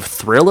rendition of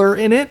Thriller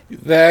in it.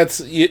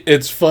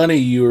 It's funny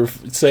you were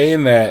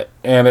saying that,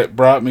 and it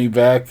brought me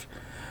back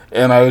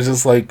And I was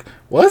just like,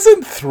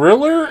 wasn't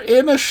Thriller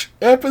in a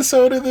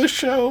episode of this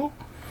show?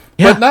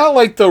 Yeah. But not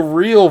like the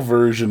real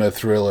version of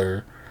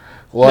Thriller.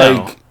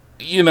 Like,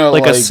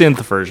 like a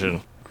synth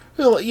version.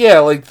 Yeah,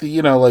 like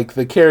the like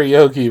the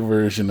karaoke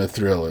version of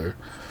Thriller.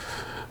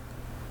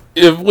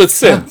 With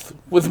synth,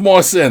 with more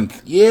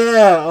synth.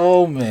 Yeah.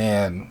 Oh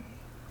man.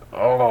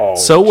 Oh.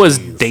 So was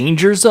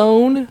Danger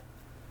Zone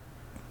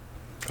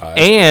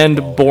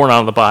and Born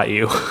on the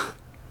Bayou.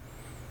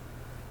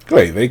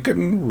 Wait, they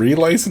couldn't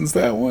relicense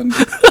that one?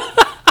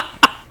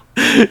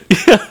 Yeah.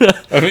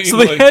 I mean, so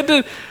they had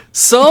to.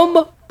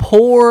 Some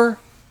poor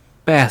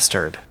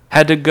bastard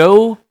had to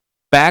go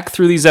back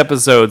through these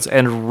episodes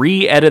and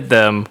re-edit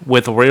them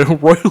with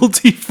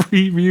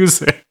royalty-free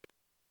music.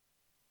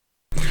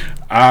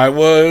 I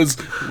was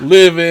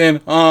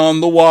living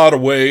on the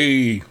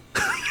waterway.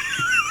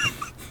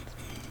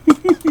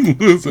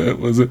 Was that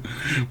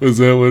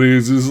what he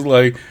was just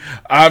like?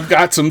 I've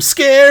got some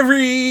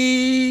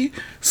scary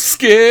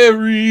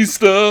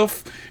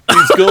stuff.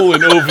 He's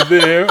going over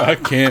there. I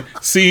can't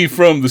see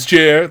from this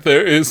chair.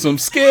 There is some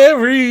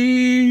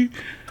scary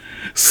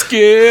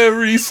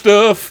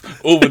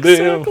stuff over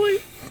there. Exactly.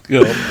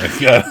 Oh my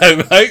god!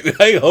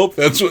 I hope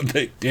that's what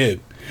they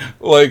did.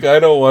 Like, I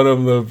don't want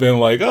them to have been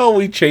like, oh,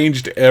 we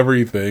changed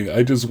everything.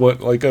 I just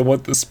want, like, I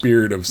want the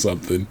spirit of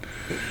something.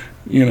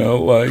 Freeway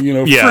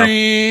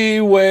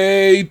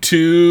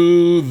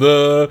to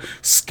the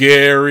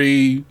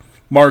scary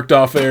marked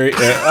off area.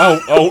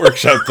 I'll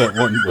workshop that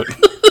one, but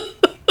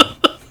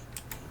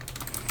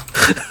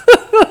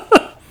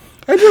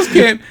I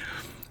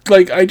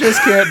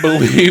just can't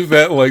believe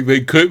that, like,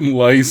 they couldn't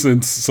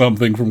license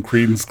something from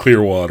Creedence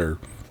Clearwater.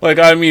 Like,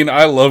 I mean,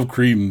 I love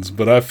Creedence,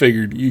 but I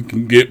figured you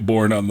can get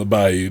Born on the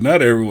Bayou.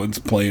 Not everyone's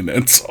playing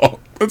that song.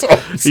 That's all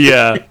I'm saying.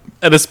 Yeah,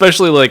 and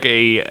especially like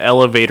a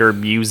elevator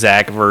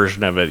Muzak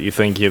version of it. You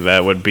think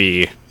that would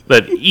be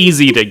that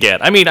easy to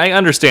get? I mean, I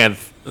understand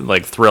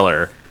like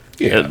Thriller.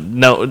 Yeah.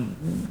 Michael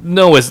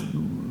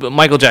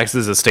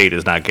Jackson's estate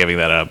is not giving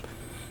that up.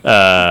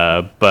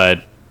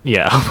 But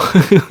yeah,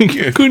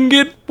 you couldn't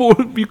get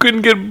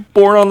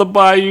Born on the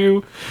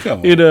Bayou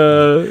in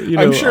a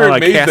I'm sure it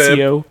made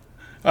Casio.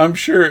 I'm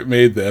sure it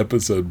made the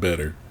episode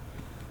better.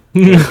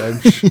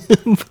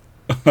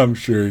 I'm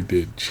sure it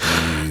did.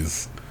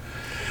 Jeez.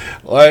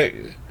 Like,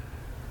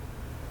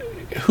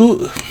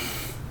 who?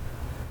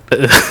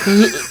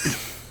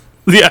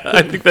 Yeah,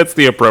 I think that's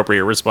the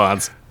appropriate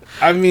response.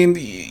 I mean,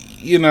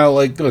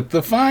 like, look,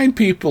 the fine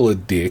people a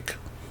dick.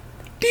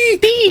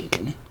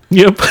 Dick.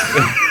 Yep.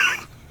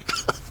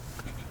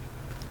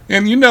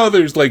 And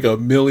there's like a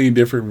million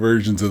different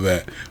versions of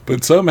that.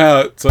 But somehow,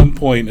 at some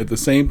point, at the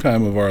same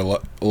time of our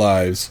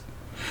lives,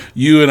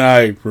 you and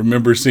I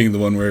remember seeing the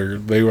one where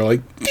they were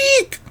like,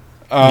 Dick!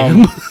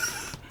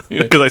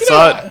 Because I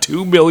saw it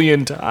 2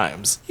 million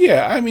times.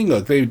 Yeah, I mean,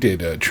 look, they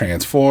did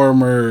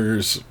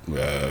Transformers,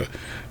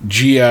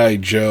 G.I.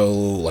 Joe,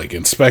 like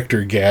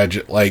Inspector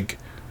Gadget, like,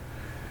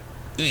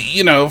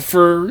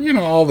 for,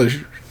 all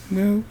the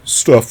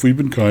stuff we've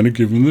been kind of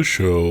giving the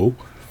show.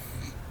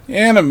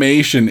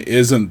 Animation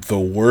isn't the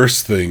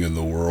worst thing in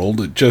the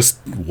world. It just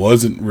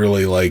wasn't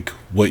really like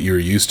what you're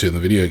used to in the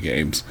video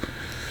games.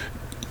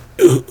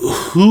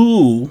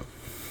 Who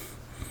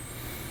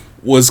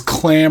was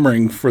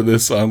clamoring for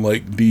this on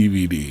like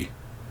DVD?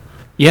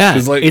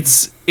 Yeah, like,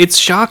 it's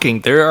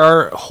shocking. There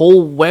are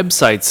whole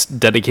websites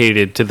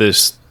dedicated to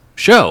this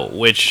show,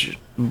 which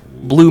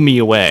blew me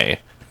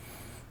away.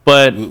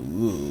 But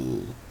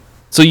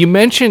so you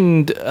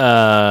mentioned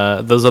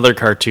those other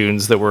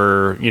cartoons that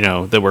were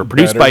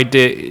produced by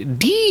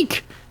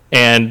Deke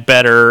and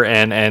better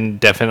and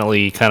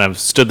definitely kind of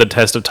stood the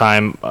test of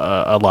time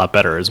a lot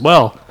better as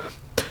well.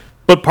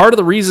 But part of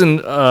the reason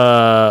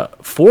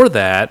for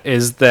that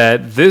is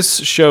that this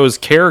show's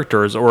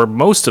characters, or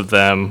most of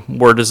them,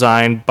 were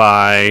designed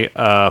by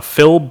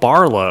Phil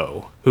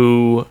Barlow,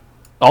 who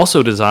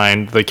also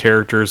designed the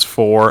characters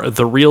for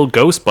The Real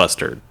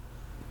Ghostbusters.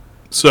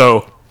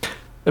 So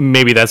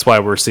maybe that's why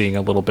we're seeing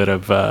a little bit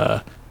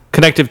of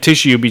connective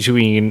tissue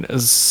between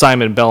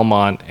Simon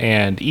Belmont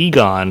and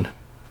Egon.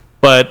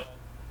 But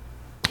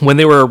when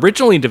they were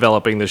originally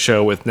developing the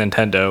show with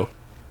Nintendo,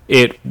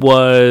 it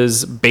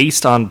was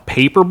based on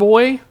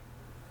Paperboy,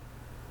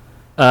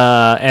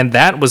 and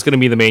that was going to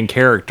be the main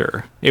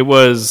character. It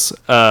was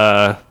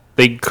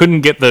they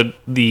couldn't get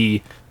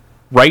the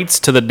rights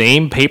to the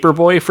name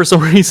Paperboy for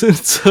some reason,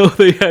 so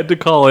they had to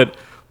call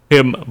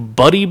him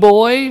Buddy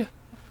Boy.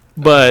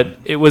 But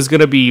it was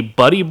going to be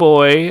Buddy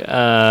Boy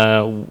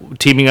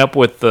teaming up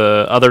with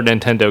the other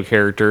Nintendo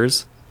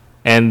characters,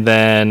 and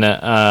then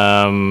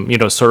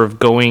sort of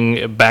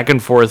going back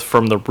and forth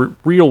from the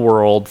real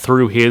world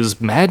through his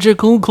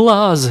magical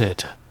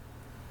closet.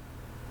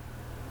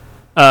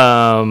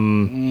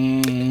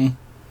 And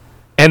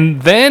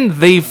then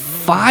they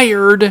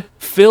fired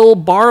Phil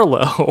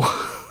Barlow,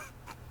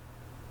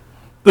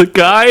 the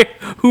guy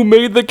who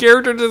made the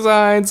character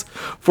designs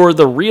for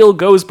The Real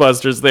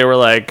Ghostbusters. They were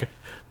like,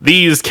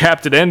 these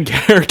Captain N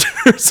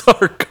characters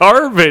are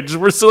garbage.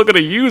 We're still going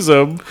to use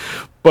them,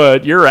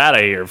 but you're out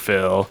of here,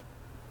 Phil.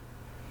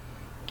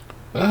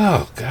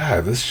 Oh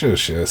God, this show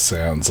just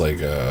sounds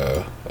like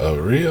a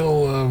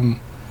real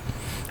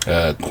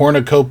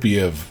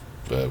cornucopia of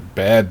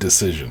bad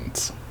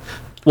decisions.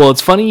 Well,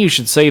 it's funny you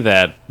should say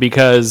that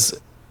because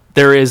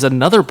there is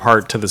another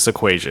part to this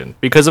equation.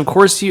 Because of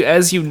course,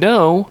 as you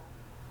know,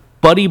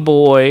 Buddy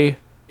Boy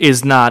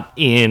is not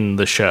in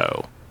the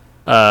show.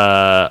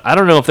 I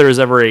don't know if there was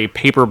ever a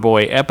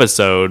Paperboy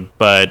episode,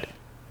 but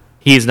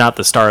he's not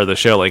the star of the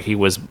show like he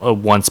was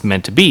once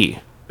meant to be.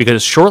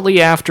 Because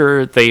shortly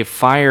after they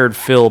fired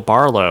Phil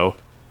Barlow,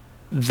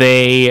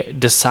 they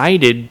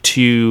decided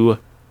to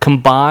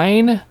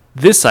combine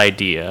this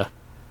idea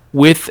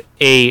with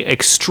a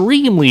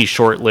extremely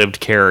short-lived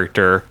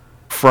character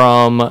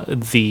from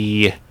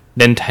the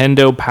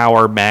Nintendo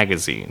Power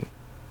magazine.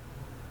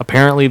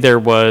 Apparently there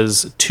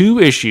was 2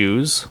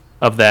 issues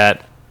of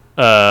that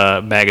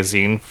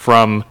magazine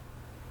from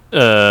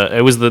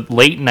it was the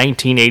late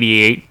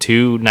 1988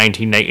 to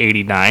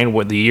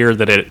 1989, the year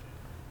that it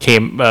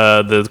came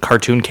the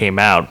cartoon came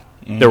out.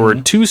 Mm-hmm. There were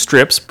 2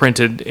 strips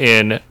printed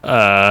in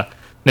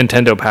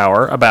Nintendo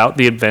Power about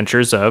the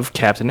adventures of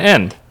Captain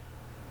N,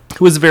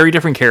 who was a very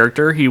different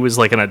character. He was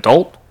like an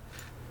adult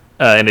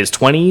in his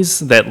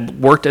 20s that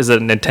worked as a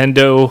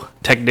Nintendo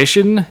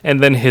technician, and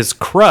then his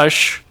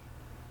crush,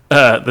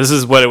 this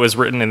is what it was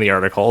written in the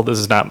article, this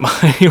is not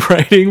my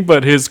writing,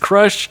 but his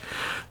crush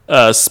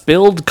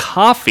spilled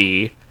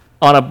coffee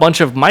on a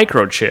bunch of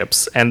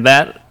microchips, and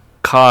that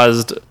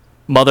caused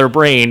Mother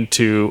Brain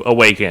to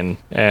awaken,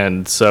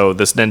 and so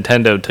this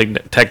Nintendo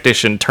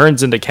technician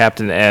turns into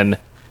Captain N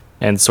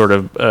and sort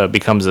of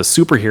becomes a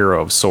superhero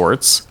of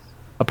sorts.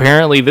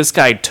 Apparently, this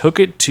guy took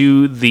it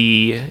to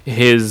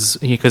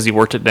because he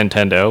worked at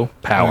Nintendo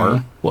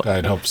Power.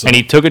 I'd hope so. And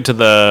he took it to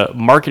the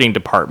marketing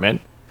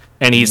department,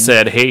 and he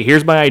said, "Hey,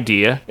 here's my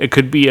idea. It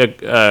could be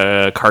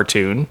a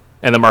cartoon."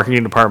 And the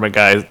marketing department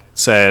guy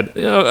said,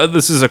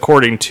 "This is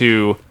according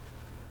to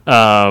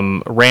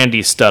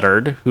Randy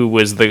Studdard, who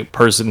was the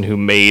person who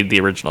made the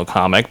original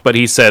comic." But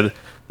he said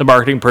the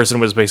marketing person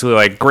was basically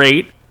like,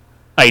 "Great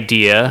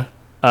idea.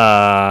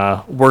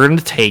 We're going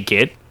to take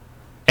it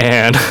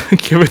and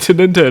give it to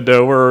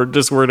Nintendo.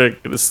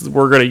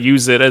 We're gonna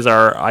use it as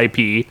our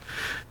IP,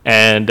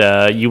 and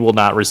you will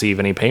not receive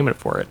any payment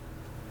for it."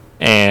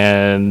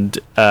 And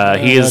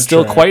he is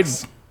still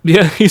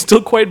he's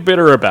still quite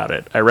bitter about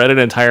it. I read an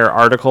entire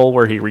article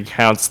where he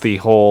recounts the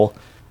whole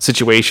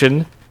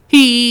situation.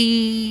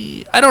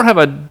 I don't have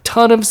a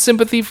ton of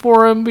sympathy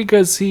for him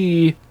because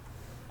he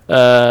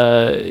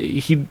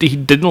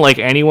didn't like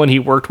anyone he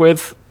worked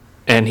with.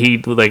 And he,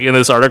 like, in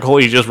this article,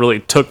 he just really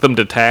took them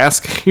to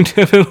task. He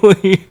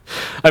definitely,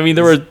 I mean,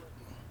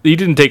 he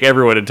didn't take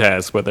everyone to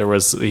task, but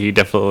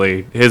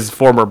his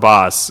former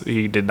boss,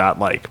 he did not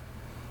like.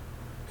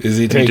 Is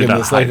he taking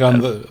this on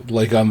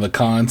the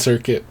con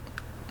circuit?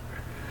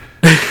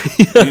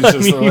 He's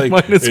just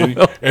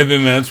and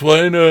then that's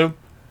when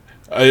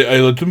I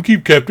let them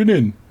keep Captain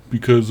in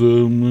because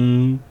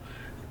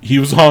he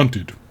was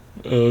haunted.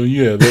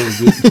 Yeah, that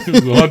was it. It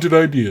was a haunted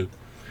idea.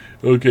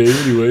 Okay,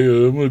 anyway,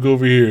 I'm gonna go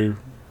over here.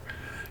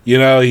 You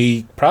know,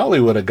 he probably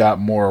would have got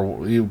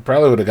more. He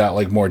probably would have got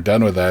like more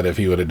done with that if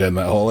he would have done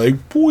that whole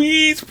like,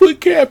 please put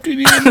Captain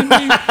in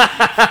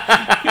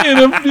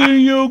a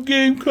video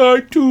game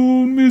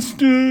cartoon,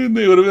 Mister. And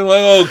they would have been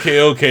like,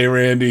 okay,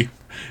 Randy.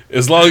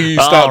 As long as you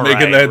stop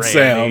making that Randy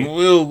sound,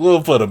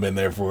 we'll put him in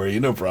there for you.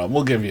 No problem.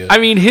 We'll give you. I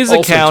mean, his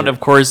account, of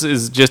course,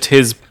 is just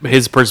his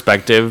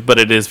perspective, but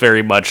it is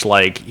very much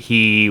like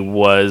he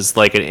was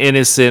like an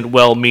innocent,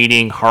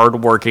 well-meaning,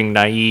 hardworking,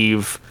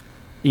 naive,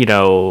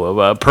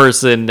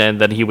 person, and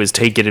that he was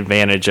taken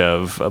advantage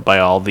of by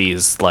all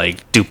these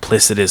like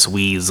duplicitous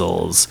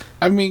weasels.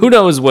 I mean, who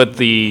knows what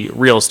the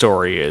real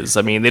story is?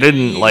 I mean, they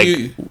didn't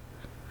like.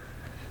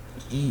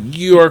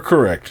 You are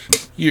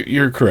correct.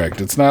 You're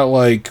correct. It's not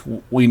like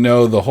we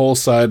know the whole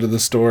side of the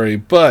story,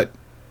 but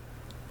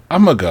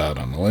I'm a god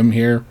on a limb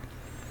here.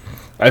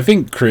 I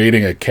think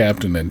creating a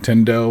Captain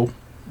Nintendo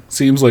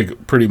seems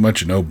like pretty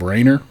much a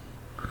no-brainer.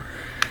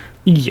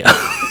 Yeah.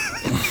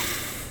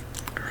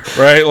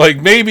 Right?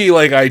 Like, maybe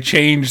like I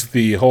changed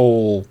the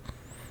whole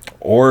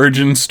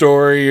origin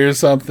story or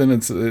something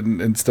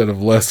instead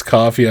of less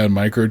coffee on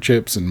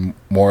microchips and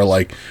more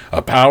like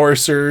a power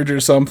surge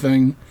or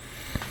something.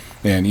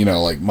 And,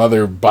 like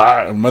Mother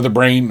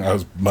Brain, I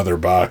was Mother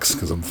Box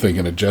because I'm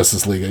thinking of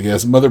Justice League, I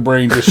guess. Mother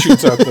Brain just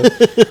shoots out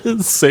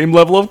the same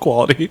level of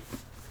quality.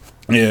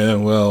 Yeah,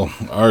 well,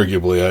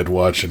 arguably I'd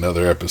watch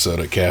another episode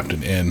of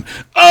Captain N.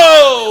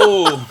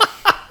 Oh!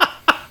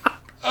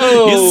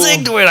 You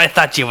zigged where I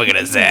thought you were going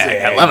to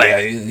zag. I love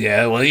it.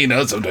 Yeah, well,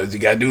 sometimes you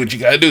got to do what you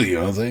got to do, you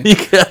know what I'm saying? You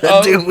got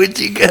to do what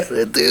you got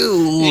to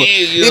do.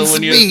 It's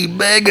me,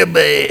 Mega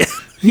Man.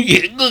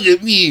 Yeah, look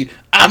at me.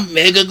 I'm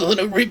mega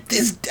gonna rip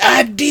this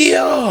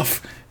idea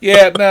off.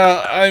 Yeah,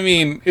 no, I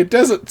mean, it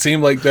doesn't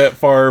seem like that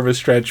far of a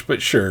stretch,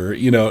 but sure,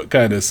 it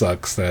kind of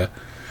sucks to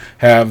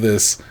have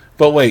this.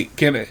 But wait,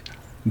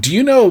 do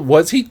you know,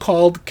 was he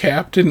called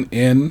Captain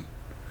N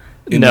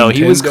in no, Nintendo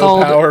he was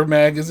called Power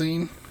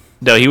magazine?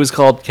 No, he was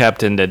called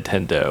Captain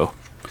Nintendo.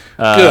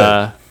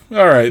 Good.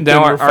 All right.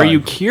 Now, then we're are you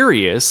fine.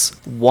 curious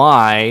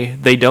why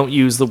they don't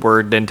use the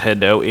word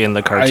Nintendo in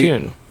the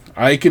cartoon?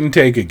 I can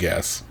take a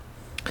guess.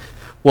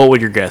 What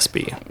would your guess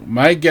be?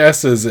 My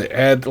guess is it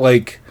had,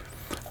 like,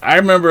 I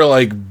remember,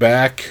 like,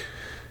 back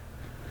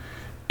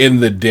in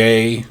the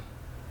day,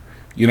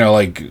 you know,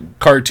 like,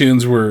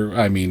 cartoons were,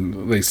 I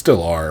mean, they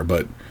still are,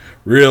 but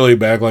really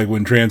back, like,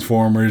 when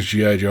Transformers,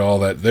 G.I. Joe, all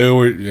that, they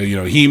were, you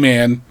know,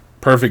 He-Man,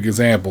 perfect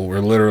example, were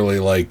literally,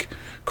 like,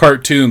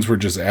 cartoons were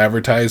just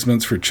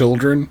advertisements for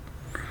children.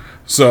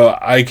 So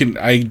I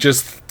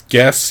just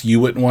guess you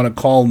wouldn't want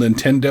to call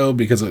Nintendo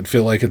because it would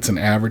feel like it's an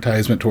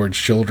advertisement towards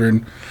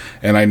children,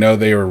 and I know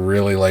they were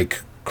really,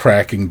 like,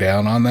 cracking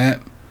down on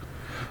that.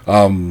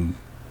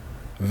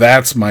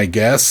 That's my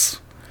guess.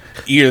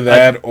 Either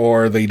that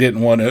or they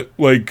didn't want to,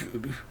 like,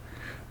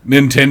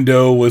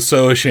 Nintendo was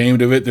so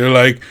ashamed of it, they're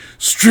like,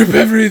 strip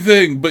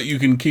everything, but you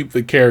can keep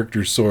the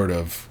characters, sort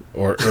of,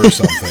 or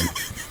something.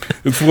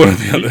 It's one or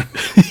the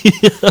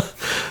other.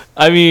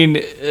 I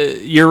mean,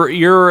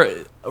 you're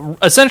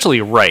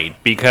essentially right,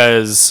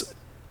 because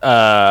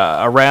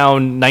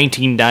around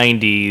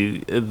 1990,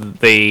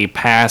 they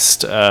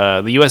passed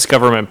the U.S.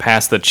 government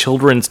passed the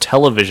Children's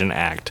Television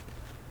Act,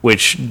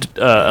 which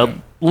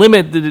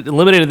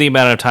limited the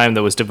amount of time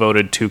that was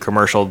devoted to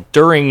commercials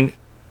during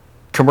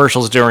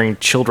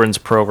children's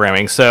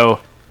programming. So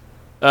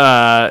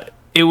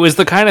it was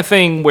the kind of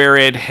thing where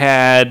it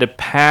had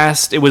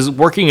passed, it was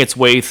working its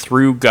way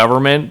through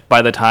government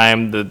by the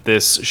time that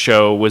this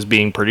show was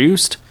being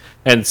produced.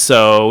 And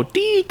so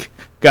Deke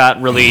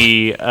got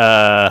really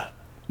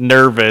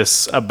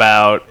nervous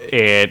about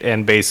it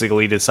and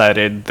basically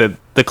decided that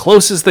the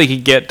closest they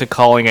could get to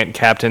calling it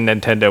Captain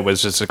Nintendo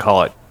was just to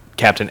call it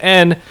Captain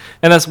N.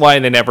 And that's why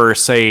they never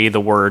say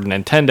the word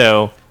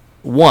Nintendo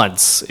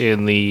once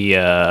in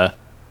the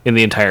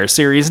entire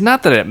series.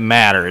 Not that it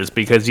matters,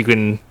 because you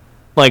can,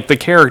 like, the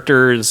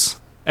characters,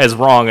 as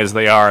wrong as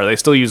they are, they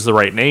still use the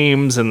right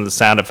names and the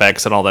sound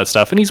effects and all that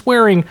stuff. And he's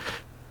wearing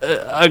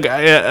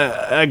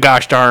a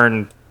gosh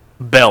darn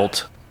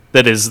belt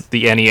that is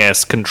the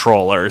NES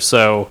controller,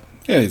 so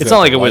Yeah, he's it's got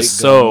not like the it was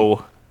light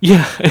so.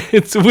 Yeah,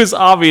 it was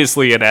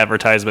obviously an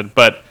advertisement,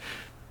 but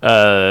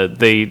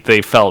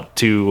they felt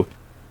to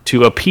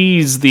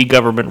appease the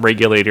government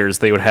regulators,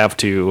 they would have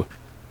to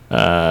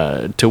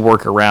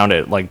work around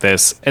it like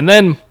this. And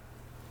then,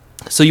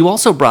 so you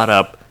also brought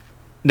up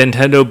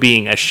Nintendo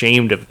being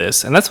ashamed of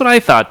this, and that's what I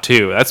thought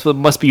too. That's what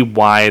must be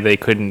why they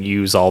couldn't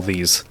use all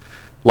these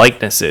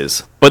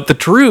likenesses. But the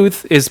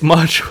truth is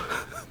much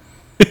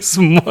is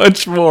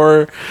much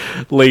more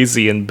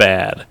lazy and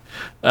bad.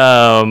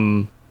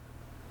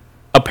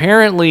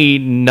 Apparently,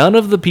 none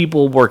of the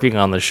people working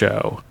on the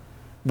show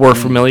were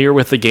familiar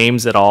with the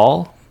games at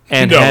all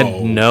and No.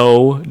 had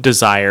no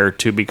desire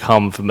to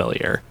become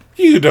familiar.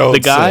 You don't The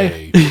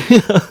guy-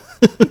 say.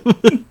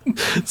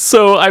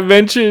 So I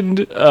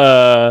mentioned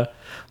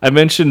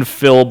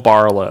Phil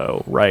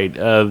Barlow, right?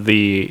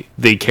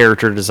 The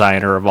character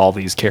designer of all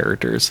these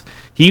characters.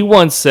 He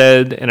once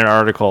said in an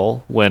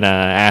article, when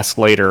asked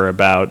later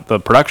about the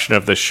production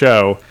of the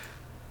show,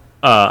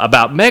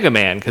 about Mega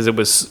Man, because it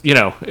was, you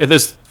know, it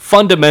is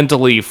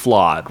fundamentally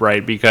flawed,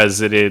 right?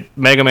 Because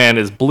Mega Man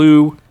is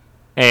blue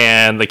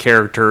and the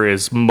character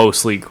is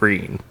mostly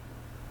green.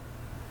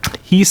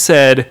 He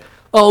said,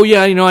 "Oh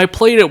yeah, you know, I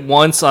played it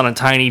once on a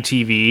tiny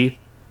TV,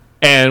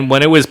 and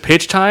when it was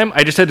pitch time,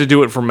 I just had to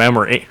do it from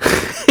memory."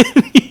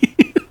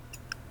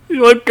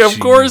 Look, of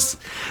course,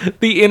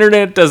 the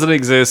internet doesn't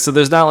exist, so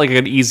there's not like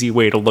an easy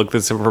way to look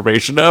this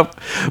information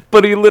up.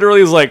 But he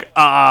literally is like,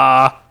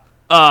 I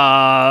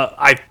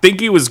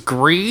think he was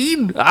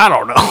green? I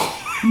don't know.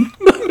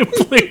 I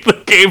played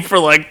the game for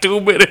like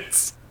 2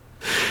 minutes.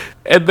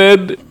 And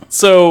then,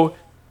 so,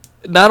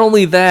 not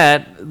only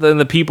that, then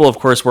the people, of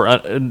course, were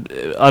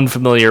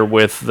unfamiliar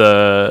with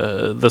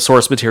the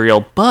source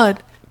material,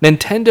 but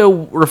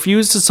Nintendo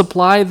refused to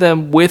supply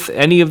them with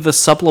any of the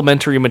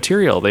supplementary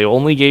material. They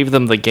only gave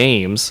them the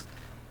games.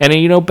 And,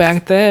 you know,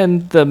 back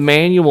then, the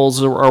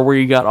manuals are where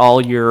you got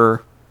all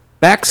your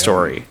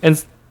backstory.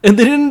 And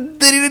they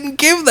didn't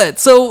give that.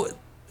 So,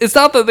 it's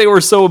not that they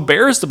were so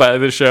embarrassed about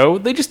the show.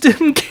 They just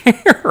didn't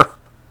care.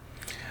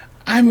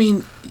 I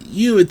mean,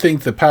 you would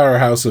think the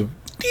powerhouse of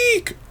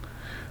Deke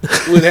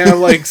would have,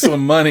 like,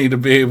 some money to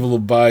be able to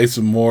buy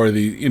some more of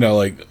these, you know,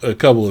 like, a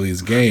couple of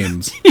these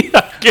games.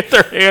 Yeah, get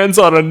their hands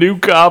on a new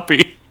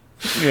copy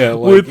Yeah,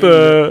 like,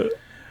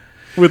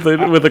 with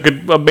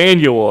a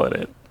manual in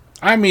it.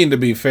 I mean, to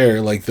be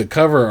fair, like, the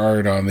cover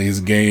art on these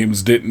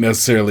games didn't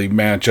necessarily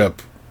match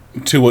up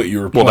to what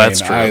you were playing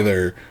that's true.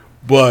 either.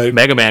 But,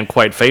 Mega Man,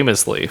 quite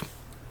famously.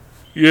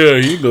 yeah,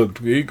 he looked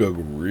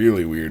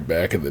really weird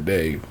back in the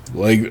day.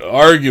 Like,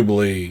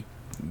 arguably,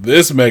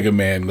 this Mega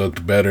Man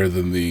looked better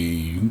than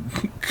the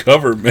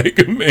cover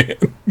Mega Man.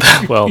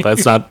 Well,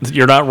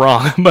 you're not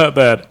wrong about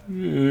that.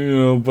 You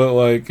know, but,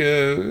 like,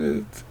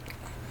 it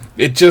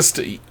just,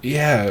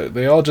 yeah,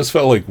 they all just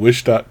felt like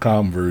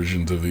Wish.com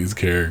versions of these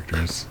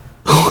characters.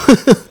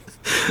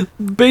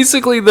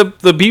 Basically,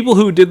 the people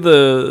who did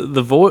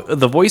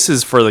the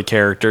voices for the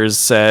characters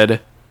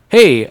said,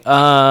 hey,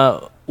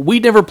 we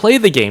never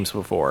played the games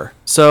before,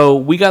 so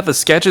we got the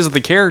sketches of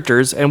the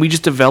characters, and we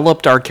just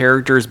developed our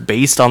characters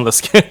based on the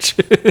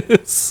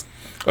sketches.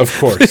 Of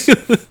course.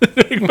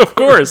 Of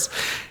course.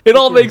 It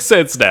all makes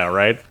sense now,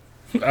 right?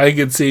 I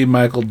could see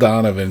Michael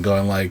Donovan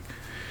going like,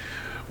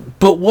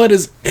 but what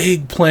is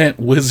Eggplant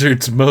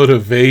Wizard's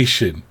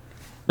motivation?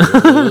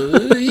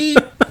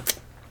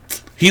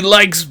 He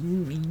likes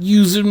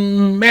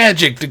using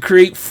magic to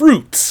create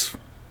fruits.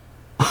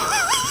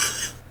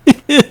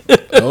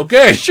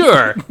 Okay.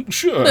 Sure.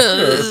 Sure.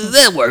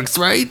 That works,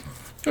 right?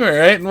 All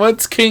right. And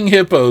what's King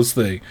Hippo's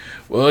thing?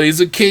 Well, he's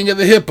a king of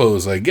the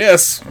hippos, I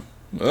guess.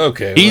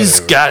 Okay. He's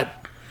whatever.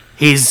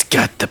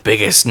 got the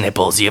biggest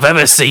nipples you've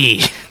ever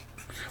seen.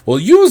 Well,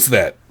 use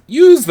that.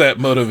 Use that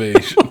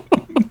motivation.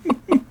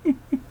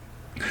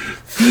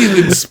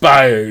 Feel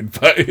inspired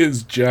by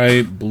his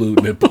giant blue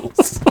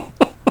nipples.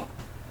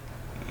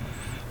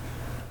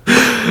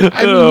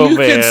 I mean, you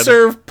can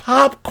serve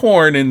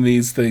popcorn in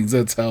these things.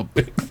 That's how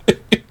big they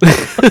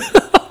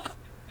are.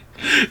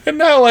 And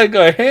not like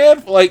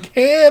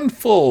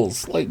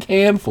handfuls. Like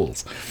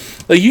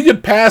you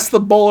could pass the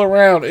bowl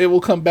around, it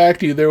will come back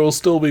to you. There will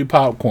still be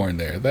popcorn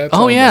there. That's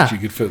how much you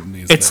could fit in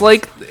these things.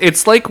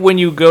 It's like when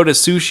you go to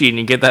sushi and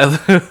you get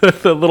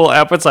that the little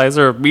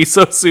appetizer of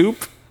miso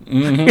soup.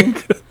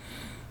 Mm-hmm.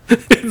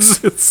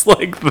 it's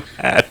like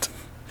that,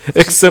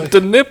 except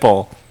a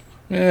nipple.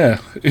 Yeah,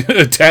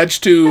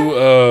 attached to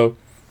a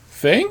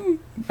thing.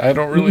 I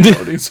don't really know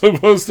what he's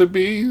supposed to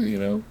be. You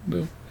know,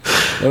 no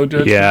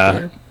judgment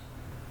there.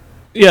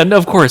 Yeah, no,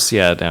 of course,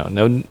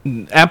 no,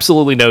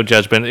 absolutely no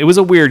judgment. It was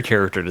a weird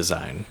character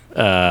design.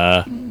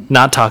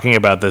 Not talking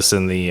about this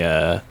in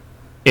the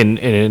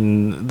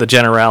in the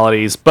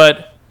generalities,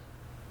 but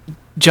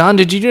John,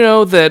 did you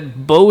know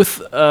that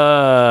both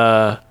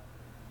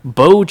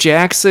Bo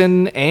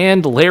Jackson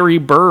and Larry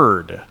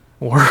Bird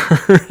were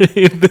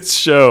in this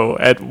show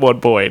at one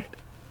point?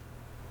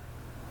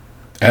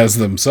 As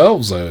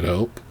themselves, I would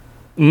hope.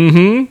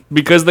 Mm-hmm.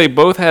 Because they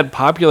both had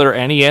popular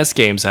NES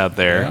games out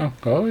there. Yeah.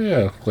 Oh,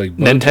 yeah. Like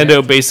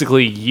Nintendo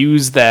basically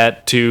used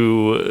that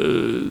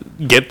to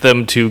get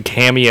them to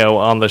cameo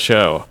on the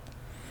show.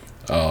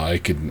 Oh, I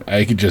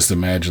could just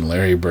imagine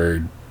Larry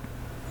Bird.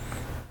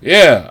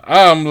 Yeah,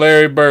 I'm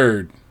Larry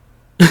Bird.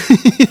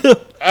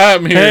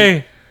 I'm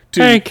here.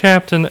 Hey,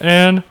 Captain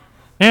N.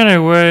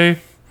 Anyway,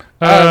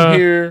 I'm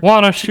here.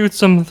 Want to shoot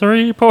some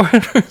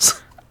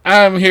 3-pointers?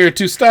 I'm here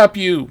to stop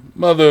you,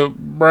 mother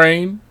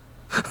brain.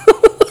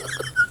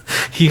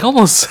 He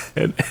almost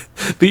said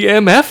the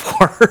MF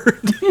word.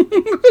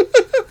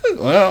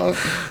 Well,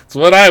 that's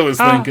what I was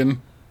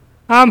thinking.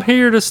 I'm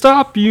here to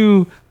stop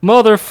you,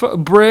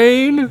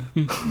 brain.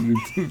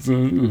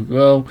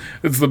 Well,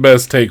 it's the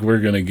best take we're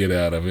going to get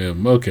out of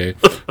him. Okay.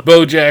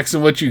 Bo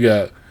Jackson, what you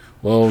got?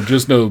 Well,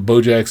 just know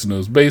Bo Jackson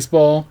knows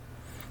baseball.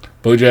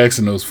 Bo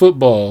Jackson knows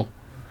football.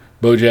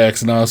 Bo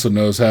Jackson also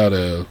knows how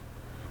to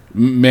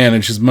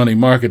manage his money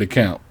market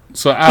account.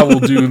 So I will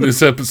do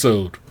this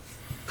episode.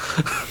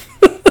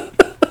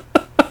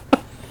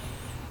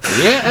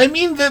 Yeah, I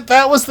mean,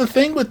 that was the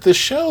thing with the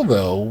show,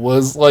 though,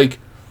 was like,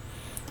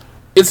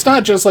 it's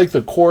not just like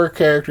the core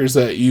characters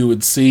that you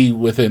would see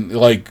within,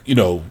 like, you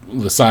know,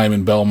 the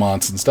Simon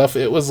Belmonts and stuff.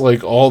 It was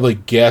like all the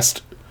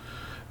guest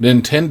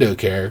Nintendo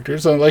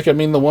characters. Like, I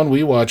mean, the one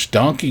we watched,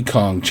 Donkey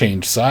Kong,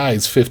 changed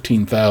size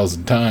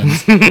 15,000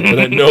 times, but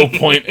at no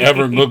point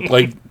ever looked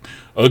like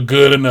a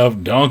good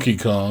enough Donkey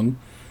Kong.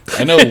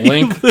 I know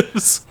Link.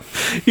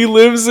 He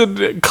lives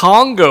in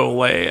Congo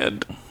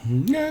land.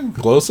 Yeah,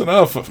 close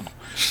enough.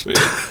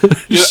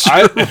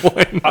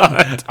 Why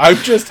not? I'm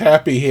just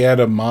happy he had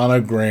a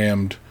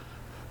monogrammed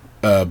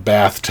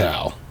bath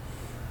towel.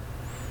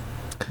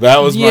 That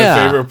was my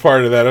favorite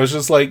part of that. I was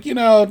just like, you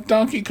know,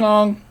 Donkey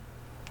Kong,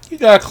 you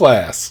got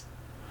class.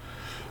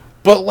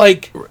 But,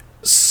 like,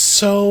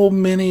 so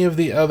many of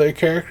the other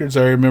characters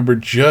I remember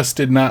just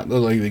did not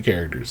look like the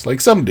characters.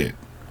 Like, some did.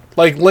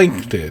 Like,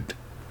 Link did.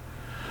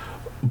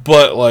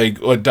 But, like,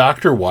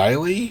 Dr.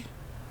 Wily?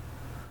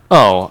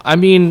 Oh, I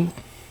mean,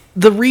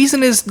 the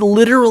reason is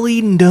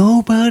literally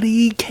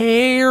nobody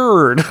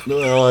cared.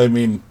 Well, I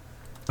mean,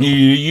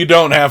 you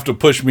don't have to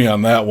push me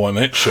on that one.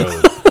 It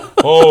showed.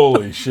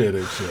 Holy shit,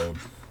 it showed.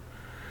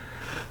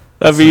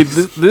 I mean,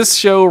 this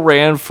show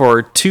ran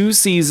for 2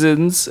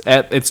 seasons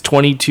at its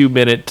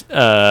 22-minute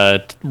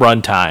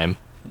runtime,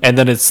 and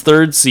then its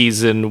 3rd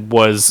season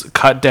was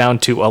cut down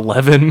to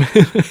 11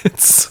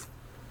 minutes.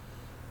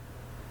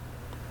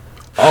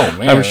 Oh,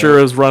 man. I'm sure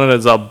it was running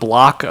as a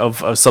block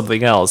of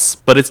something else,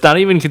 but it's not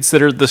even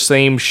considered the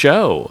same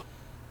show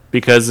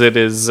because it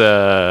is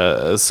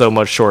so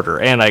much shorter.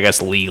 And I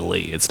guess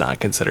legally it's not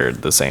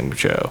considered the same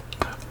show.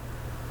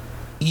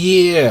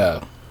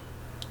 Yeah.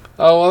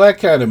 Oh, well, that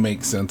kind of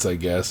makes sense, I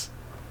guess.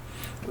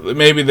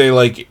 Maybe they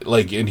like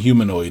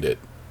Inhumanoid it.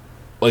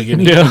 Like,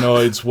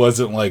 Inhumanoids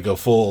wasn't like a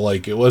full,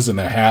 like, it wasn't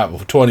a half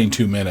of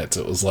 22 minutes.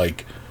 It was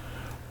like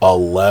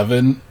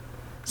 11.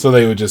 So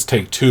they would just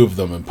take 2 of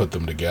them and put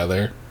them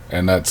together.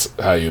 And that's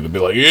how you'd be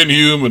like,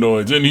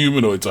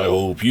 Inhumanoids, I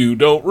hope you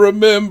don't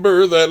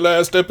remember that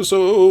last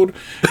episode.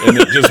 And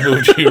it just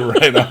moved you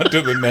right on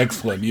to the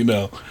next one,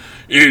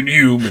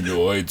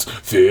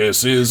 Inhumanoids,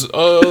 this is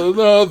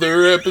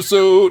another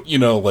episode.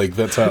 Like,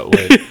 that's how it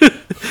went.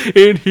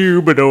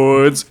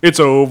 Inhumanoids, it's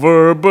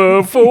over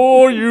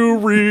before you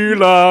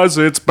realize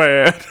it's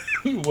bad.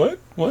 What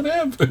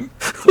happened?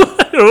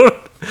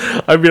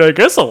 I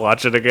guess I'll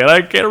watch it again.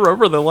 I can't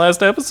remember the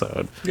last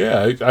episode.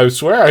 Yeah, I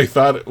swear I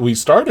thought we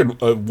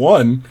started at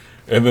one,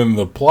 and then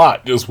the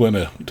plot just went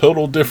a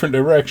total different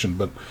direction.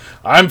 But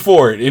I'm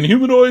for it.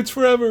 Inhumanoids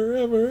forever,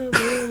 ever.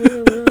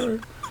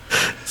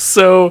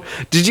 So,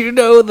 did you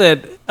know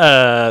that,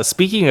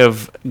 speaking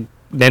of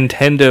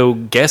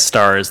Nintendo guest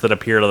stars that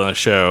appeared on the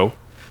show,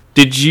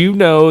 did you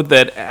know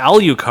that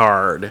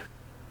Alucard,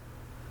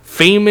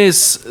 famous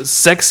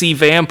sexy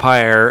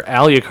vampire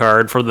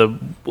Alucard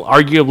from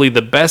arguably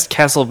the best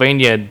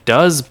Castlevania,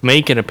 does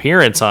make an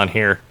appearance on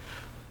here?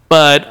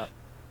 But,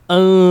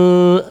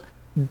 do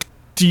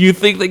you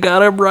think they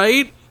got him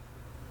right?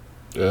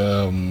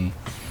 Let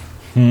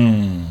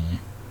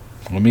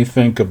me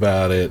think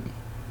about it.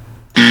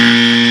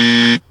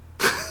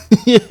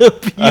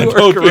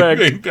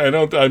 Correct.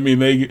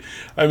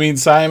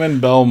 Simon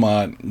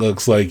Belmont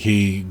looks like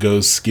he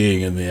goes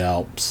skiing in the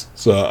Alps,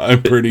 so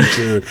I'm pretty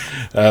sure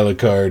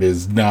Alucard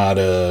is not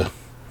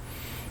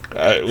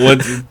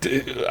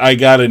I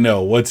gotta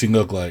know, what's he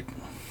look like?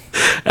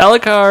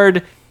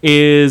 Alucard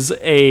is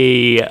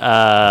a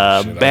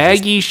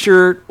baggy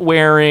shirt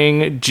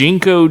wearing,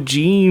 Jinko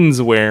jeans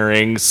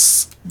wearing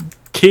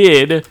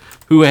kid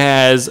who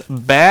has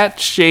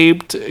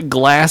bat-shaped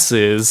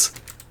glasses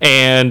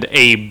and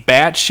a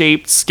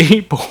bat-shaped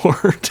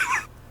skateboard.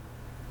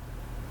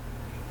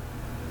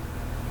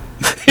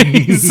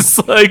 He's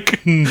like,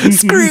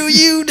 screw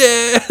you,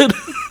 Dad.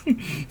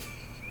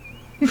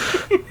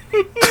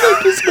 I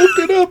just looked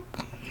it up.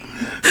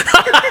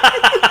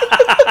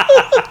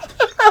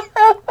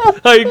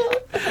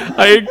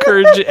 I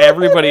encourage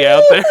everybody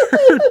out there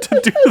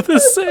to do the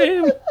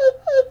same.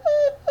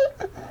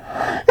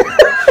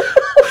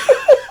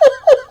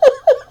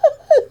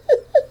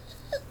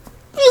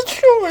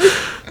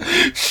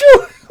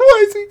 Sure.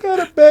 Why has he got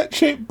a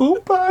bat-shaped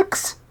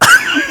boombox?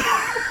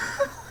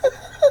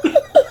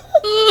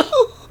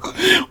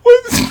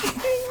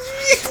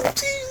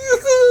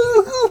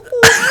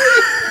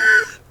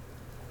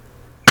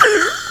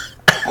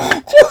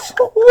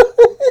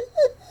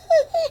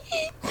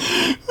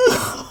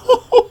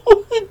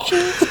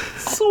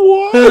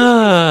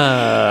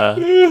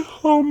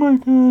 Oh my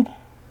god.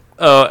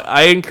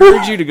 I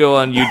encourage you to go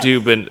on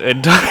YouTube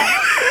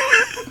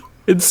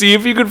and see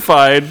if you can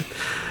find,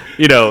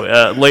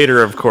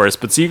 later, of course,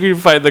 but see if you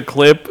can find the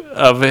clip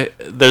of it.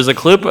 There's a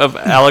clip of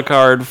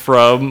Alucard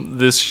from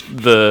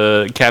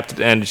the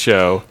Captain N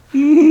show,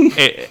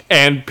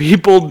 and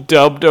people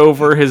dubbed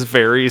over his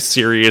very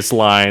serious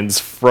lines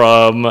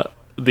from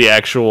the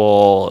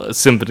actual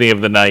Symphony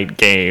of the Night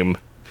game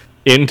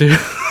into...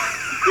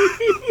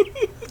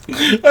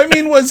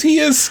 Was he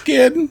a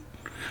skin?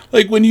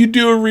 Like, when you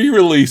do a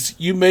re-release,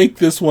 you make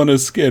this one a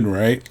skin,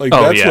 right? Like,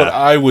 that's what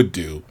I would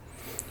do.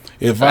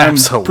 If I'm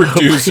a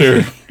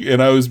producer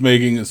and I was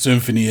making a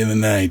Symphony of the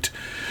Night,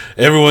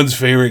 everyone's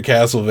favorite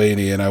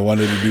Castlevania, and I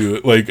wanted to do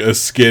it like a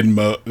skin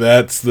mode,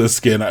 that's the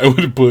skin I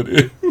would put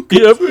in.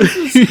 Yep.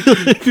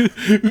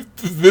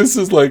 This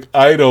is like,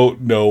 I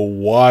don't know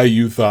why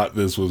you thought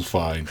this was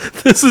fine.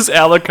 This is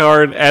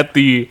Alucard at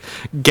the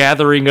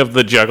gathering of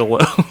the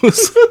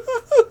Juggalos.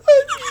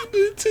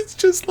 It's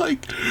just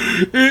like,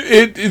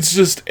 it's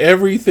just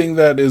everything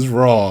that is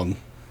wrong.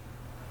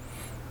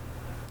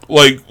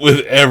 Like,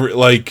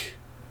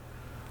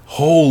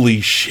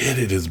 holy shit,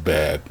 it is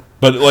bad.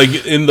 But,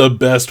 like, in the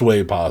best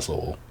way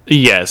possible.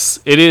 Yes,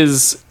 it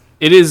is.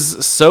 It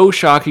is so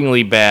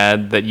shockingly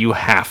bad that you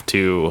have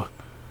to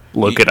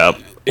look it up.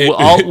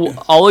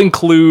 We'll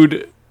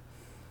include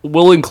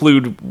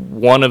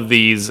one of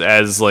these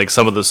as, like,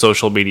 some of the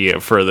social media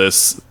for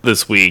this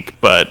week,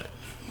 but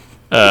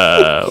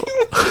we'll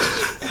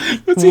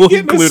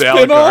include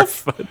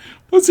Alucard.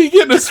 Was he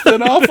getting a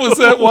spin-off? Was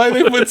that why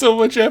they put so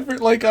much effort?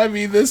 Like,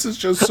 this is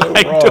just so wrong.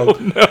 I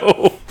don't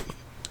know.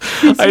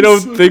 I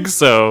don't think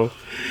so.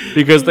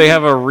 Because they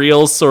have a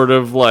real sort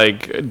of,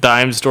 like,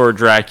 dime store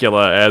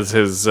Dracula as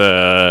his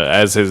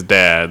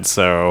dad,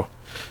 so...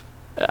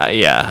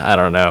 yeah, I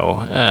don't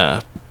know.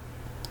 I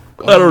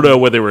don't know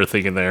what they were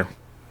thinking there.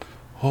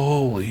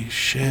 Holy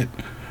shit.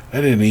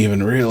 I didn't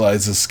even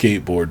realize the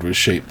skateboard was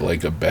shaped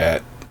like a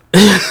bat.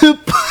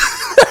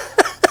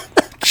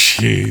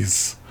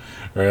 Jeez.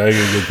 Alright, I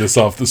gotta get this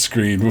off the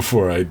screen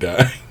before I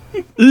die.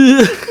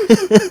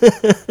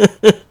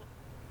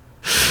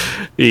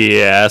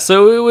 Yeah,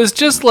 so it was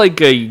just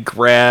like a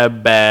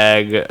grab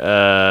bag,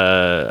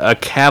 a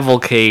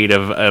cavalcade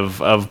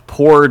of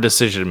poor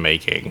decision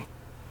making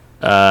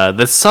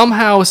that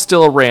somehow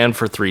still ran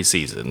for 3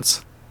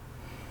 seasons.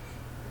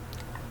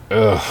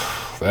 Ugh,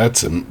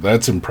 that's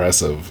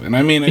impressive. And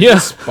it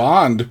just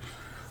spawned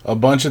a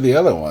bunch of the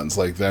other ones.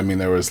 Like, I mean,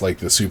 there was like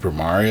the Super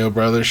Mario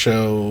Brothers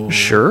show.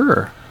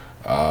 Sure.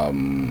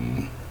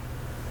 That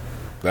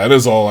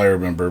is all I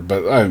remember.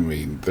 But I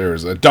mean,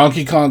 there's a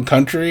Donkey Kong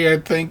Country, I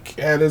think,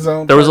 had his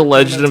own. There was a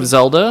Legend of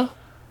Zelda.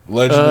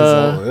 Legend of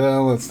Zelda. Yeah,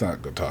 let's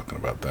not go talking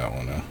about that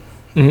one now.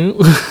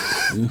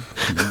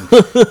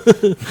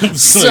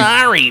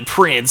 Sorry,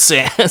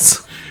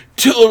 princess.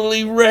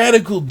 Totally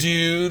radical,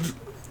 dude.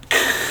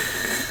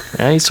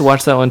 I used to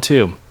watch that one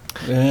too.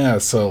 Yeah,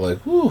 so like,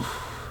 whew.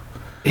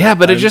 Yeah,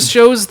 but it just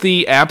shows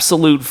the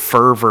absolute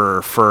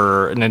fervor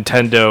for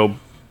Nintendo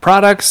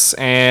products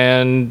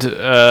and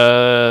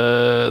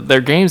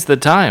their games at the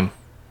time.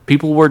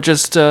 People were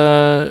just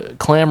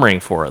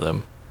clamoring for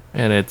them,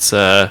 and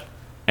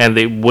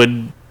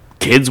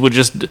kids would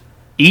just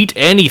eat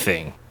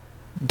anything,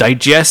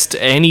 digest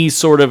any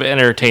sort of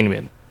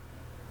entertainment.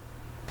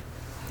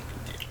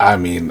 I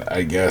mean,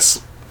 I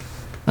guess.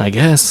 I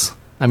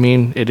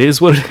mean, it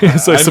is what it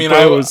is, I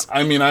suppose.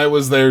 I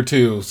was there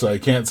too, so I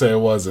can't say I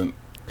wasn't.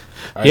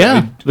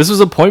 This was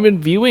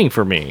appointment viewing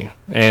for me.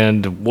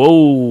 And,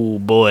 whoa,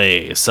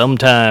 boy,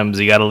 sometimes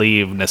you gotta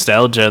leave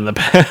nostalgia in the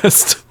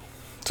past.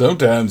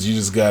 Sometimes you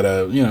just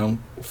gotta,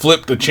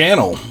 flip the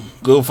channel.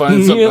 Go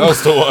find something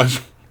else to watch.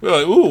 You're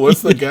like, ooh,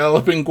 what's the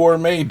Galloping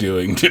Gourmet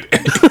doing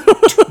today?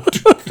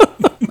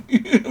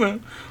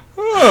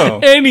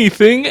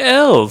 Anything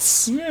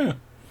else? Yeah.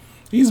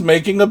 He's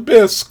making a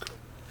bisque.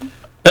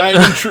 I'm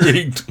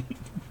intrigued.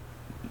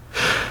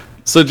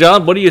 So,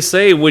 John, what do you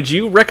say? Would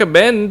you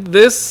recommend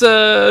this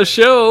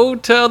show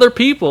to other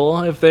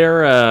people if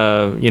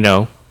they're,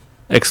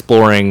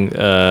 exploring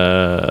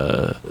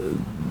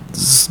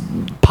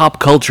pop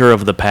culture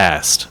of the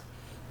past?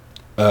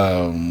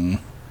 This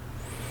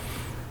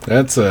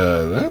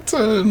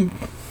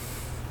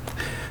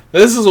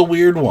is a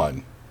weird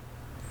one.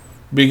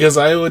 Because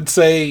I'm going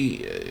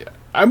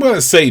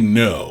to say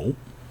no.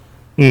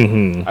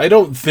 Mm-hmm. I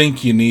don't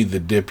think you need to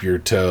dip your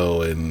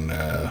toe in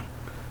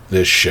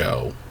this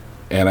show.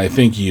 And I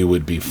think you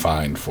would be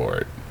fine for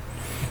it.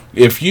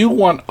 If you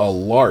want a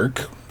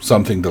lark,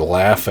 something to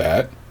laugh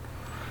at,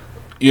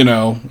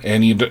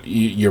 and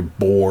you're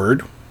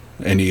bored,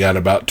 and you got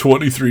about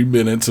 23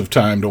 minutes of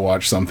time to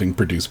watch something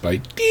produced by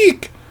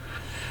Deke,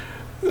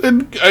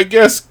 then I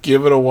guess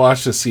give it a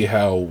watch to see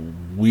how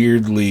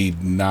weirdly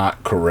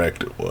not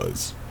correct it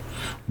was.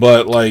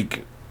 But,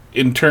 like,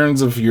 in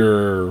terms of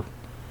your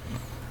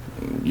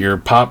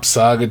pop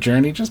saga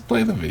journey, just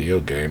play the video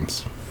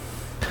games.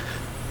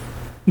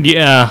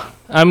 Yeah,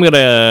 I'm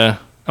gonna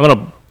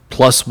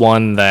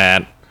 +1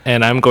 that,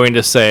 and I'm going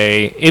to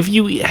say if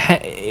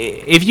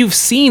you've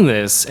seen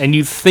this and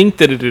you think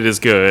that it is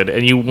good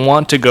and you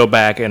want to go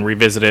back and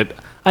revisit it,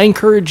 I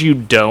encourage you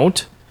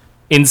don't.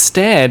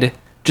 Instead,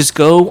 just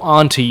go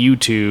onto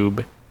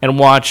YouTube and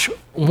watch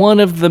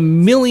one of the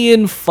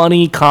million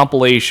funny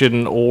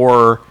compilation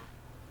or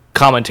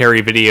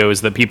commentary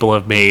videos that people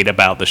have made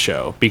about the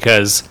show,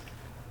 because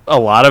a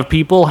lot of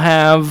people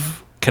have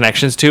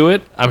connections to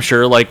it, I'm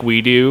sure, like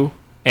we do,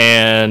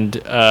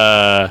 and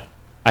I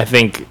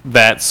think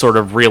that sort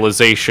of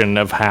realization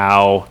of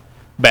how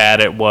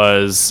bad it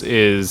was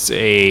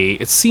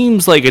it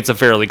seems like it's a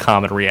fairly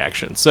common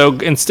reaction. So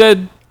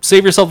instead,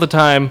 save yourself the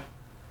time,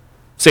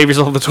 save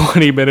yourself the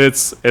 20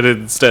 minutes, and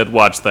instead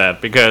watch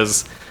that,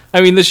 because, I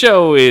mean, the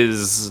show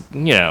is,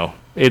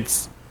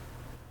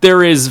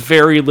 there is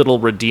very little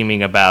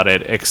redeeming about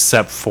it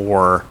except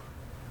for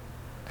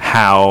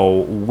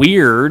how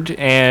weird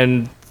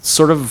and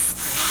sort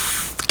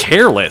of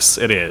careless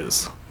it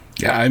is.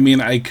 Yeah, I mean,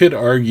 I could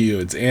argue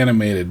it's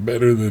animated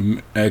better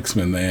than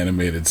X-Men the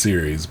animated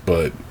series,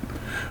 but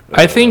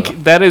I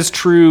think that is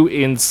true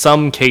in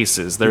some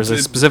cases. There's a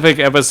specific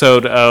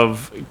episode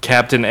of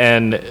Captain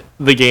N,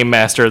 the Game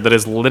Master, that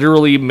is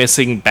literally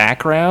missing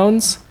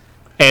backgrounds,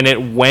 and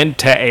it went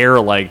to air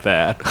like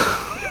that.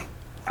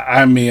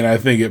 I mean, I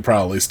think it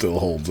probably still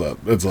holds up.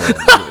 That's all I'm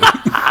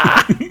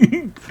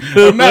saying.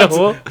 I'm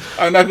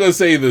not going to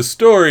say the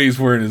stories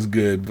weren't as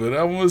good, but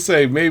I'm going to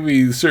say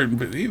maybe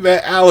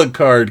that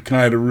Alucard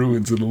kind of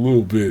ruins it a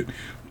little bit.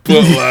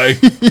 But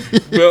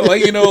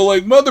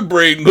like Mother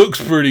Brain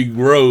looks pretty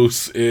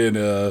gross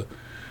and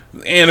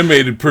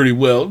animated pretty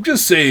well.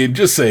 Just saying,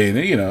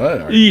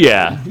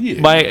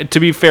 Yeah. To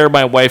be fair,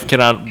 my wife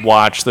cannot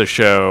watch the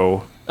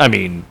show. I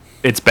mean,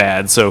 it's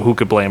bad, so who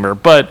could blame her?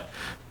 But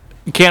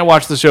you can't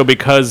watch the show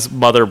because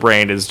Mother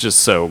Brain is just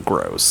so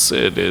gross.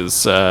 It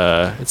is.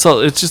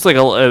 It's just like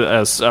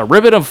a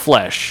ribbon of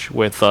flesh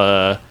with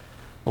a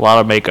lot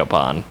of makeup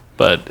on.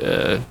 But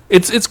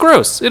it's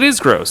gross. It is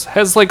gross.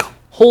 Has like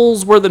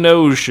holes where the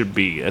nose should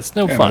be. It's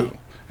no fun.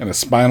 And a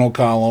spinal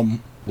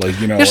column,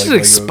 Just an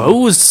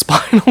exposed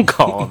spinal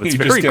column. It's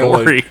very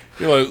gory.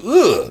 You're like,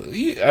 ugh.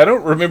 I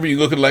don't remember you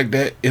looking like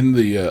that in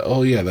the.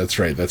 Oh yeah, that's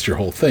right. That's your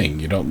whole thing.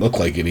 You don't look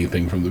like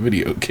anything from the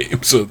video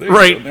game. So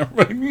right.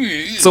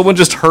 Someone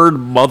just heard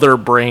Mother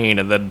Brain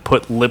and then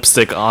put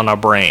lipstick on a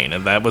brain,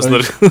 and that was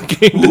the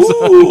game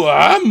design. Ooh,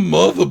 I'm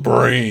Mother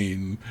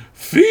Brain.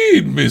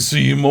 Feed me,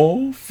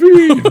 Seymour.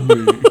 Feed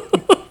me.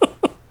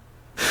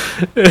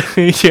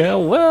 Yeah,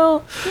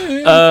 well,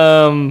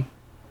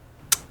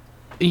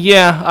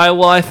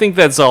 I think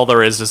that's all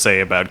there is to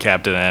say about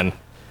Captain N.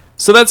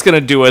 So that's going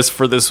to do us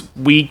for this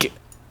week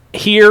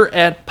here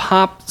at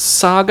Pop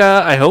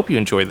Saga. I hope you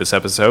enjoyed this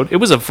episode. It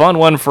was a fun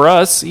one for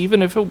us,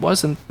 even if it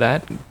wasn't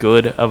that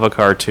good of a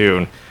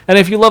cartoon. And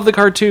if you love the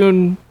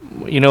cartoon,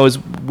 as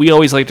we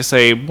always like to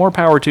say, more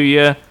power to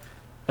you.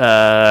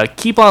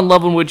 Keep on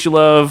loving what you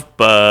love,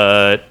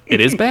 but it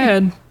is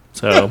bad.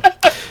 So,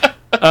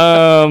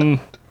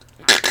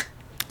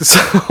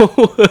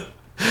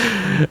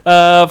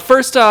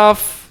 first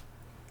off,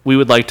 we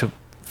would like to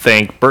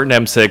thank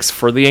Burton M6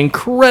 for the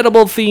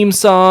incredible theme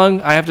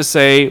song. I have to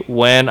say,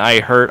 when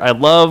I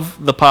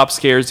love the Pop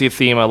Scares You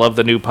theme. I love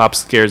the new Pop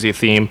Scares You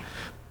theme.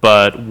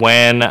 But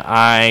when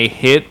I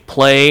hit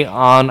play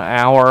on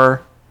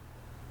our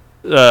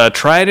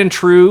tried and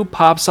true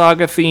Pop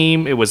Saga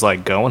theme, it was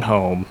like going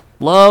home.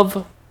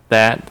 Love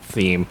that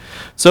theme.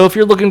 So if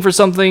you're looking for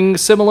something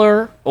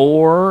similar,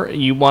 or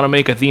you want to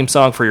make a theme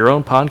song for your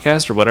own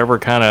podcast or whatever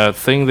kind of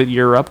thing that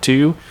you're up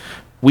to,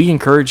 we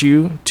encourage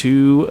you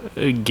to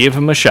give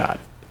him a shot.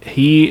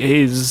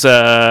 His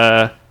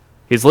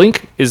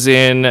link is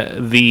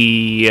in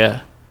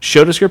the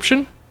show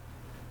description,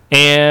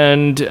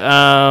 and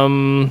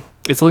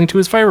it's linked to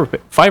his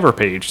Fiverr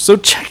page. So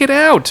check it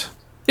out.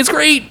 It's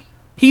great.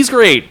 He's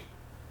great.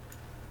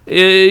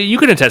 You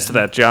can attest to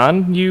that,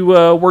 John. You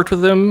worked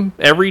with him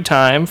every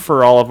time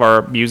for all of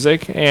our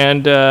music,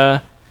 and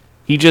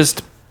he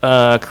just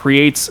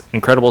creates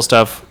incredible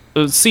stuff,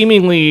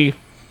 seemingly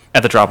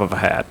at the drop of a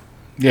hat.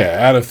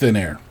 Yeah, out of thin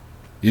air.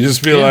 You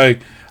just feel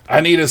like,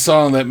 I need a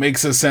song that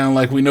makes us sound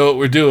like we know what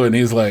we're doing.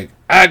 He's like,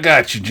 I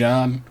got you,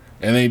 John.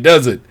 And then he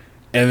does it.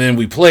 And then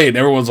we play it, and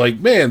everyone's like,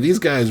 man, these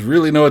guys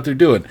really know what they're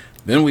doing.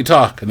 Then we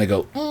talk, and they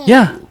go, ooh.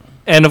 Yeah.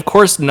 And of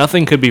course,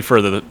 nothing could be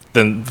further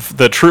than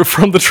the truth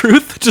from the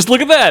truth. Just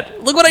look at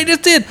that. Look what I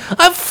just did.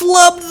 I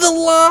flubbed the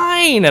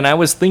line. And I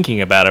was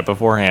thinking about it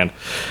beforehand.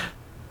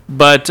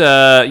 But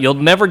you'll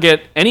never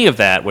get any of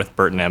that with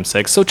Burton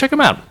M6, so check him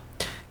out.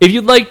 If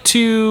you'd like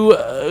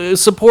to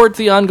support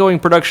the ongoing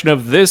production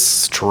of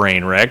this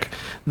train wreck,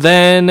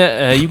 then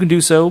you can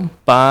do so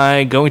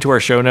by going to our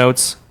show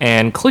notes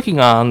and clicking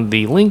on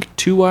the link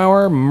to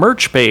our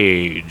merch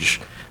page.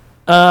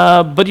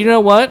 But you know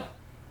what?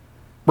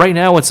 Right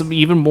now, what's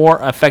even more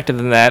effective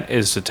than that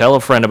is to tell a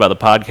friend about the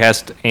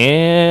podcast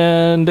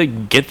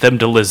and get them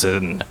to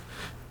listen.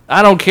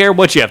 I don't care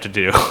what you have to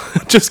do.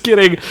 Just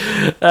kidding.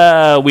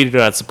 We do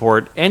not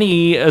support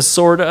any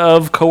sort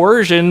of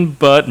coercion,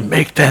 but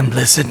make them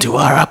listen to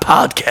our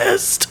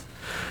podcast.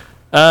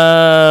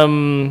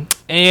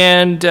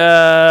 And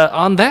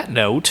on that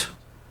note,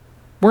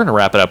 we're going to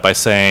wrap it up by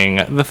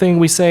saying the thing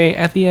we say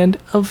at the end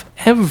of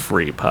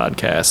every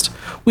podcast.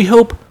 We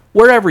hope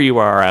wherever you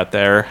are out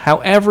there,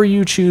 however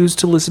you choose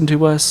to listen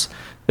to us,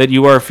 that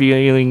you are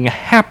feeling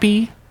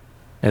happy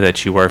and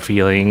that you are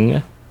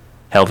feeling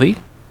healthy.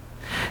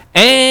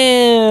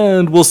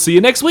 And we'll see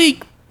you next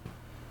week.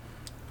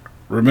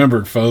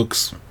 Remember,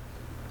 folks,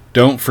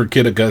 don't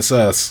forget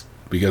us,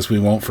 because we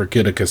won't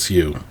forget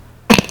you.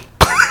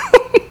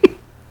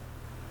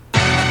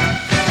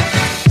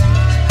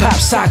 Pop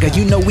Saga,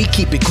 you know we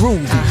keep it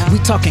groovy. We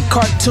talking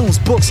cartoons,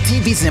 books,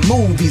 TVs, and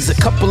movies. A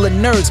couple of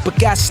nerds, but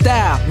got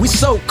style. We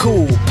so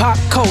cool. Pop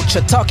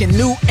culture, talking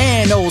new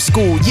and old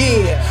school.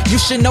 Yeah, you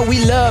should know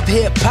we love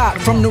hip hop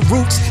from the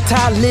roots.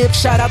 Talib,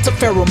 shout out to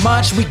Pharoah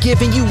Monch. We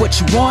giving you what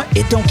you want.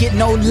 It don't get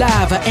no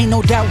lava. Ain't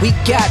no doubt we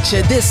got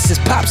you. This is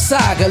Pop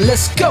Saga.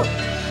 Let's go.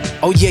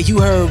 Oh yeah, you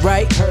heard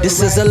right.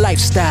 This is a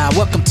lifestyle.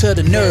 Welcome to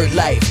the nerd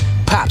life.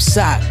 Pop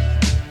Saga.